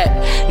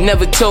strapped.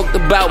 Never talked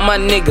about my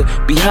nigga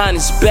behind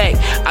his back.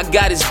 I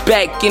got his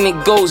back and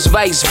it goes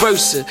vice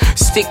versa.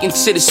 Sticking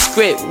to the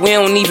script, we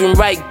don't even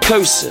write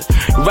cursor.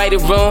 Right or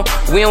wrong,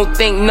 we don't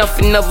think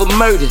nothing of a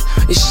murder.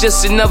 It's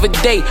just another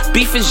day,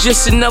 beef is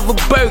just another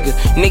burger.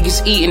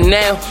 Niggas eating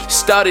now,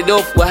 started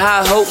off with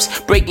high hopes.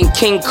 Breaking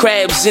king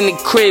crabs in the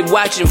crib,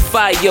 watching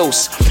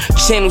Fios.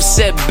 Channel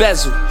set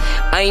bezel,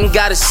 I ain't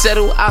gotta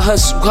settle, I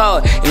hustle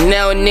hard. And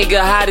now a nigga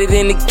hotter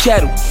than the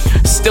kettle.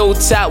 Stove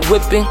top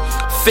whipping,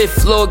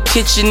 5th floor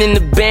kitchen in the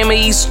Bama,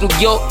 East New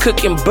York,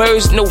 cooking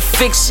birds, no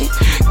fixing.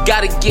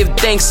 Gotta give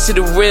thanks to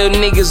the real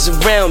niggas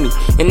around me.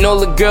 And all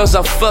the girls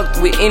I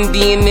fucked with,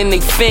 Indian and they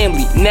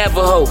family.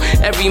 Navajo,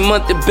 every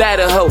month a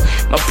batter hoe.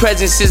 My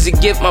presence is a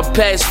gift, my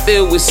past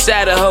filled with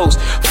sadder hoes.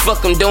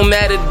 Fuck them, don't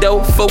matter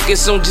though,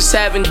 focus on just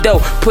having dough.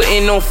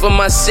 Putting on for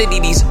my city,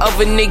 these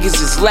other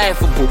niggas is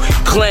laughable.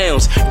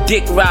 Clowns,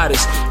 dick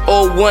riders,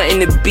 all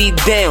wanting to be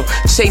down.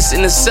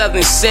 Chasing the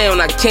southern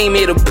sound, I came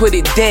here to put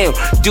it down.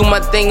 Do my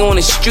thing on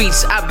the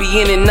streets, I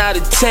be in and out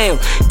of town.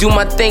 Do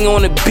my thing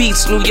on the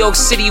beats, New York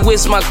City,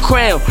 where's my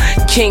crown?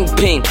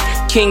 Kingpin,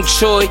 King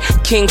Troy,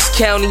 Kings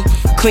County.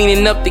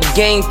 Cleaning up the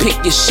game, pick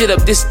your shit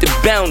up, this the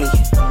bounty.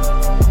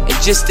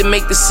 And just to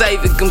make the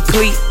cipher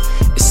complete,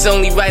 it's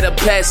only right I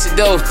pass it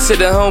off to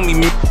the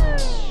homie.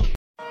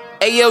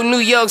 Ayo, New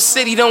York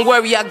City, don't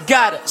worry, I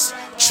got us.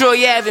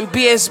 Troy Ave and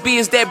BSB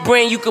is that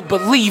brand you could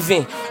believe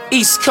in.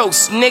 East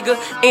Coast, nigga,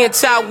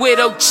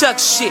 anti-widow Chuck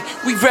shit.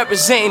 We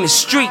representing the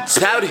streets.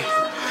 Howdy.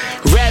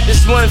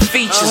 Rappers want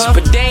features,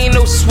 but they ain't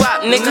no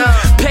swap, nigga.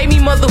 Pay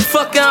me,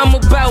 motherfucker, I'm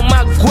about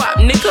my guap,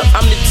 nigga.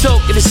 I'm the talk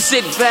of the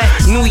city,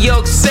 New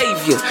York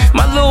savior.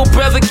 My little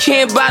brother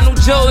can't buy no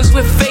Jordans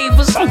with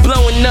favors. I'm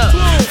blowing up,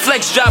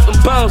 flex dropping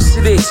bombs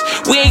to this.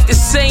 We ain't the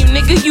same,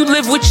 nigga. You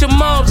live with your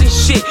moms and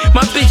shit.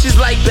 My bitches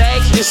like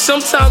bags, and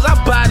sometimes I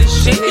buy this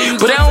shit.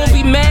 But I don't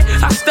be mad,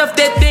 I stuff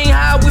that thing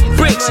high with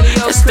bricks.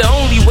 That's the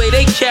only way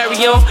they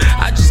carry on.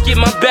 I just get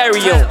my berry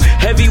on.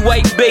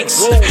 Heavyweight bakes,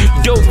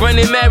 dope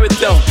running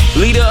marathon,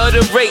 leader of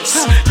the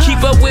race.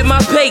 Keep up with my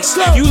pace.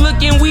 You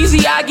looking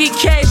wheezy, I get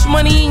cash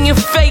money in your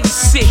face.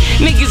 Sick.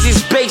 Niggas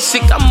is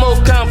basic, I'm more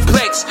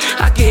complex.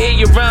 I can hear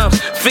your rhymes,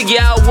 figure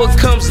out what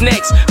comes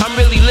next. I'm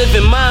really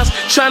living mines,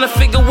 trying to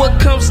figure what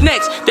comes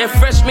next. That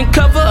freshman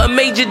cover, a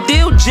major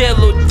deal, jail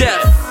or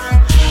death.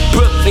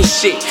 Brooklyn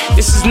shit,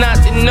 this is not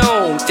the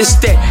norm. This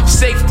that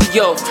safety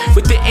off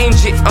with the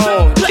engine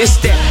on. This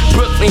that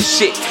Brooklyn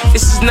shit,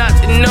 this is not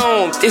the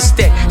norm. This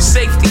that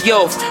safety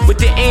off with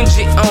the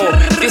engine on.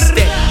 This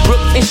that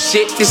Brooklyn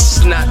shit, this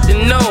is not the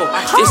norm.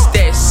 This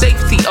that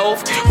safety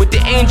off with the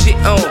engine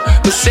on.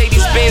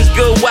 Mercedes-Benz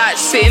good watch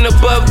sitting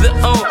above the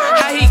on.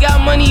 How he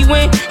got money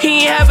when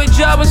he ain't have a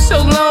job in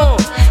so long?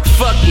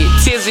 Fuck it,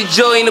 tears of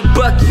joy in a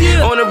bucket.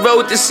 On the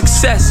road to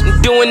success,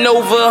 I'm doing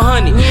over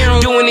 100.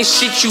 Doing this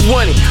shit you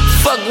wanted.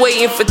 Fuck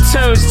waiting for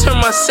turns,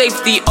 turn my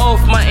safety off,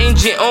 my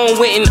engine on,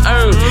 went and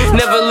earned.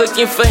 Never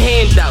looking for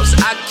handouts,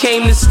 I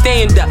came to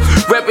stand out.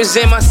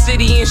 Represent my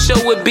city and show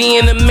it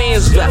being a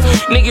man's vow.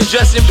 Niggas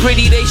dressing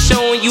pretty, they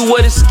showing you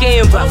what a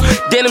scam about.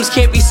 Denims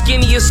can't be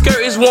skinny, a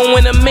skirt is one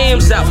when a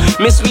man's out.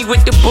 Miss me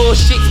with the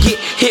bullshit, get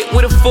hit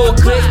with a full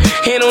clip.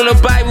 Hand on the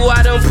Bible,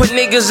 I done put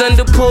niggas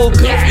under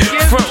pulpit.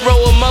 Front row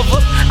of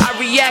mother, I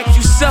react,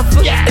 you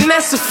suffer, and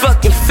that's a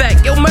fucking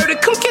fact. Yo, murder,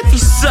 come get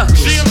these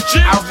suckers.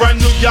 I run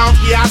New York,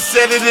 yeah, I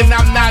said it and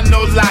I'm not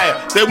no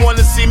liar. They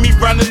wanna see me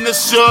running the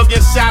Suge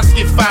and shots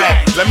get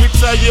fired. Let me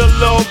tell you a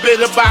little bit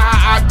about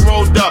how I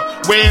growed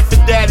up. Waiting for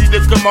daddy to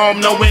come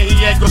home, knowing he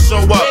ain't gon' show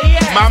up.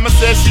 Mama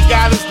said she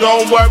got us,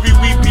 don't worry,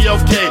 we be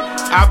okay.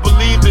 I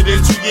believed it,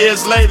 and 2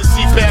 years later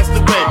she passed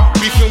away.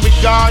 Beefing with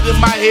God in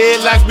my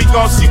head like we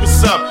gon' see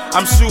what's up.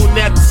 I'm shooting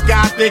at the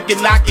sky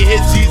thinking I can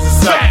hit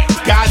Jesus up.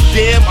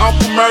 Goddamn,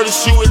 Uncle Murder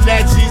shooting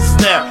at Jesus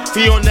now.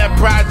 He on that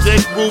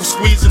project roof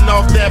squeezing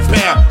off that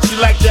pound. She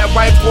like that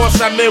white Porsche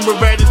I'm in with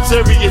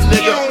Hereditary,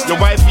 nigga. Your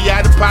wifey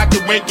out of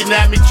pocket winking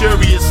at me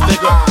curious,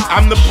 nigga.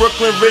 I'm the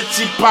Brooklyn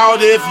Richie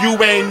Powder if you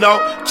ain't know.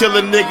 Kill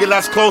a nigga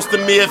that's close to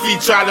me if he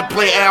try to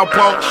play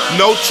Alpo.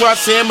 No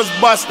trust, hammers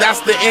bust,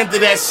 that's the end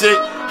of that shit.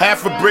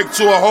 Half a brick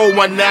to a whole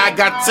one, now I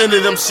got 10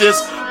 of them shits.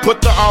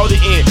 Put the order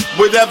in,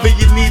 whatever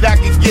you need, I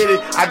can get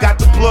it. I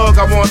got the plug,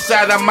 I want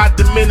side out my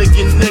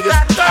Dominican niggas.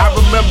 I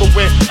remember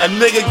when a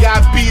nigga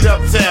got beat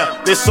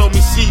uptown. They sold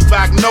me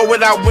sheetrock, know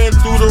what I went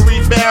through to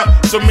rebound.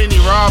 So many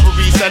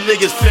robberies, that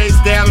niggas face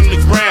down on the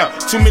ground.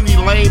 Too many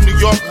lame New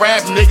York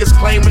rap niggas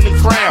claiming the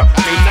crown.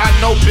 They not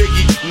no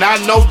Biggie,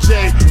 not no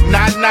Jay,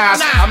 not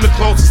Nas. I'm the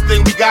closest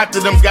thing we got to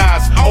them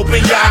guys.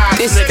 Open your eyes,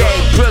 this nigga.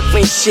 That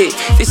Brooklyn shit,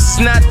 this is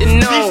not the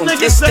norm.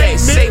 This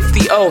that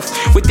safety off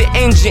with the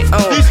engine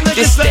on.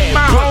 This that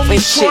Brooklyn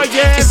shit,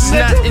 this is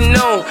not the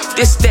norm.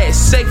 This that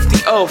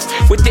safety off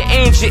with the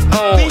engine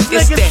on.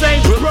 This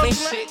that Brooklyn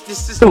shit,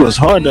 this is It was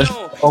hard to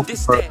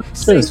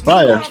This is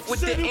fire.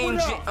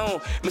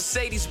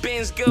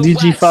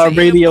 DG5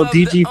 Radio,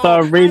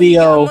 DG5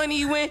 Radio,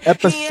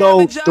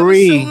 episode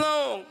 3.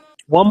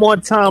 One more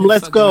time,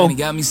 let's go.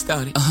 Got me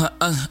started.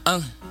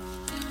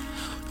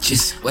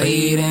 Just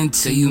wait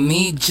until you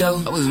meet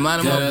Joe. I was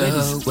minding my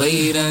business.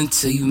 Wait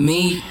until you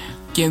meet.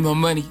 Get my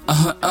money.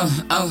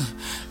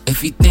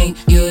 If you think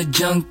you're a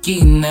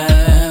junkie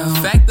now.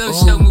 Fact though,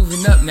 show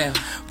moving up now.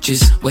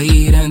 Just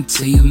wait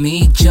until you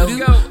meet Joe.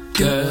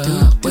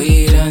 Girl,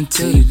 wait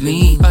until you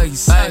meet.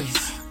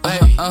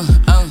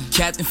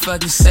 Captain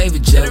fucking save a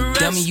Joe.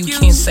 Dummy, you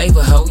can't save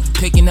a hoe. You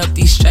picking up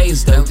these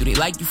strays though. Do they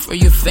like you for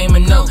your fame or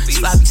no?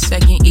 Sloppy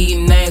second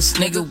eating ass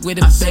nigga with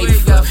a baby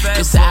fuck.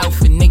 This a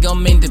outfit, nigga,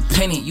 I'm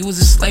independent. You was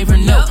a slave or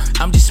no?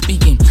 I'm just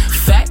speaking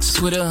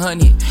facts with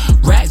 100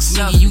 racks.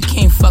 Nigga, you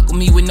can't fuck with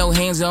me with no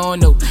hands on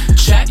no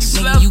tracks.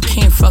 Nigga, you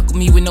can't fuck with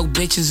me with no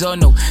bitches or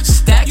no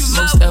stacks.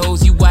 Most of the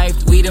hoes you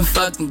wiped, we done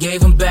fucking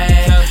gave them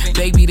back.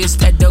 Baby, this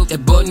that dope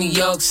that bought New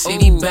York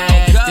City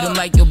back. Did them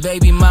like your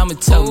baby mama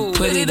told.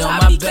 Put it on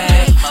my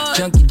back.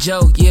 Junkie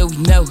Joe, yeah, we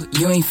know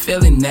you ain't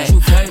feeling that.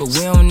 But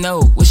we don't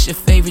know what's your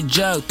favorite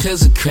drug.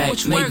 Pills or crack,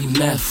 maybe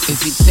meth.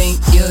 If you think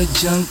you're a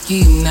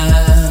junkie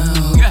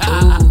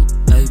now, ooh,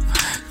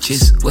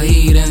 just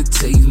wait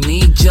until you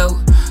meet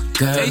Joe.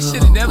 Girl,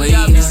 wait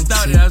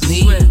until you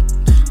meet.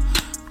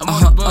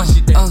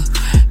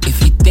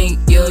 If you think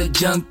you're a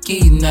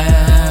junkie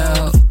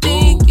now,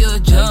 ooh,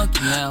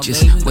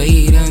 just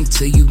wait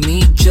until you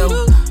meet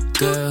Joe.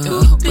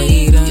 Girl,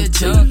 wait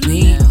until you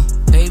meet.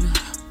 Baby.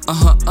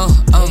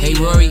 Hey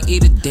Rory,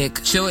 eat a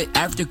dick. Chew it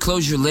after,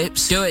 close your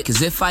lips. Do it.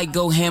 Cause if I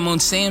go ham on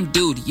Sam,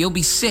 dude, you'll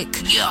be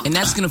sick. And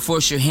that's gonna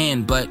force your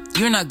hand, but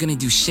you're not gonna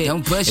do shit.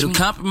 Don't push It'll me.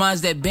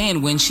 Compromise that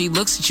band when she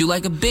looks at you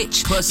like a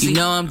bitch. Pussy. You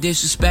know I'm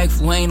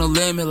disrespectful, ain't no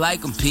limit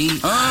like I'm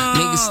Pete.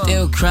 Niggas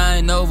still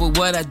crying over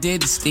what I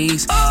did to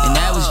Steve's. And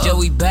that was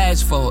Joey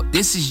Bad's fault.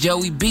 This is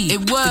Joey B.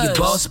 It was. The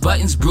boss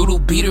buttons, brutal,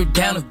 beat her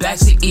down the back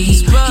to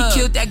ease. He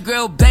killed that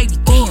girl, baby.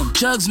 Damn,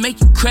 drugs make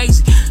you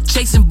crazy.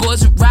 Chasing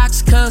boys with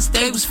rocks cause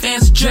they was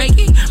fans of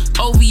Drake.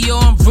 OVO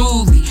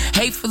unruly,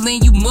 hateful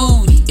and you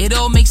moody. It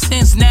all makes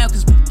sense now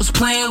cause was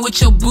playing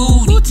with your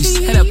booty.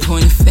 You said I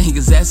pointed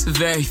fingers, that's a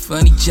very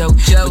funny joke.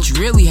 But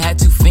you really had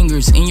 2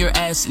 fingers in your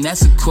ass and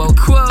that's a quote.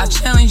 I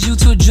challenged you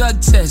to a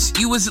drug test,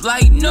 you was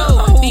like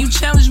no. Then you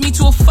challenged me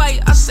to a fight,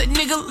 I said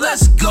nigga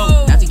let's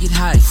go. Not to get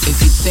high,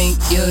 if you think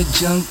you're a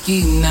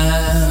junkie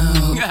now,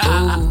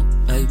 ooh,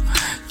 like,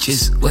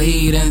 just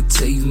wait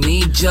until you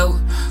meet Joe.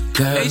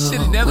 Girl, they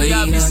should've never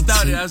got me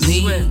started, I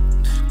swear.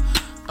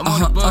 I'm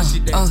on the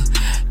bullshit day.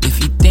 If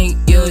you think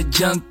you're a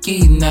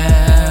junkie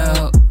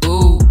now,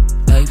 ooh,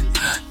 baby,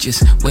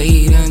 just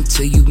wait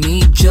until you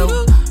meet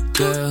Joe.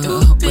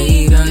 Girl,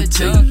 wait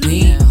until you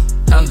meet.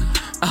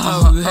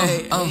 Oh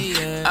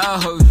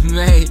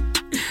man,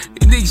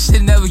 you niggas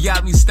should've never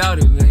got me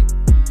started, man.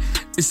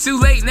 It's too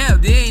late now.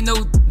 There ain't no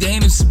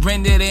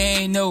surrender. There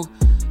ain't no.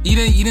 You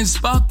didn't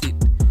spark it.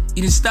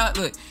 You didn't start.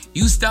 Look,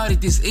 you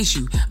started this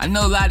issue. I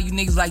know a lot of you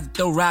niggas like to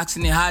throw rocks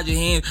and then hide your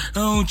hands.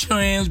 Oh,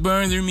 trans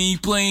burns or me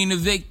playing the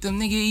victim.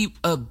 Nigga, you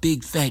a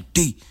big fat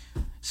D.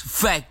 It's a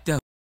fact though.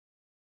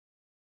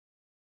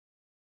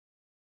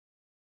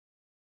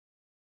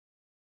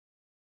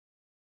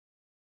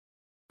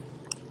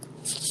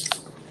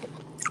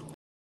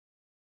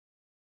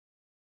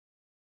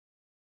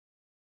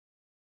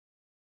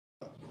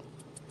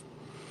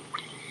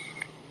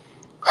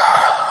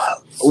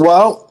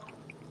 Well,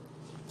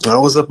 that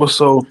was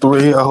episode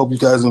 3. I hope you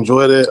guys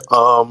enjoyed it.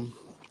 A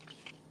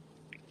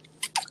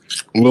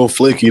little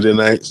flaky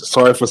tonight.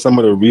 Sorry for some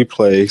of the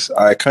replays.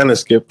 I kind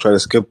of try to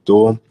skip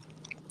through them.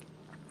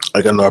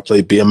 Like I know I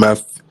played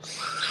BMF,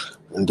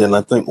 and then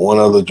I think one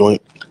other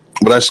joint.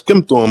 But I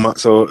skimmed through them,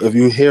 so if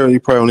you hear it, you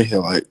probably only hear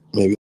like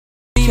maybe.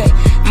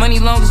 Money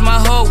long as my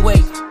whole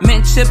weight.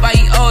 Mint chip I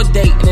eat all day.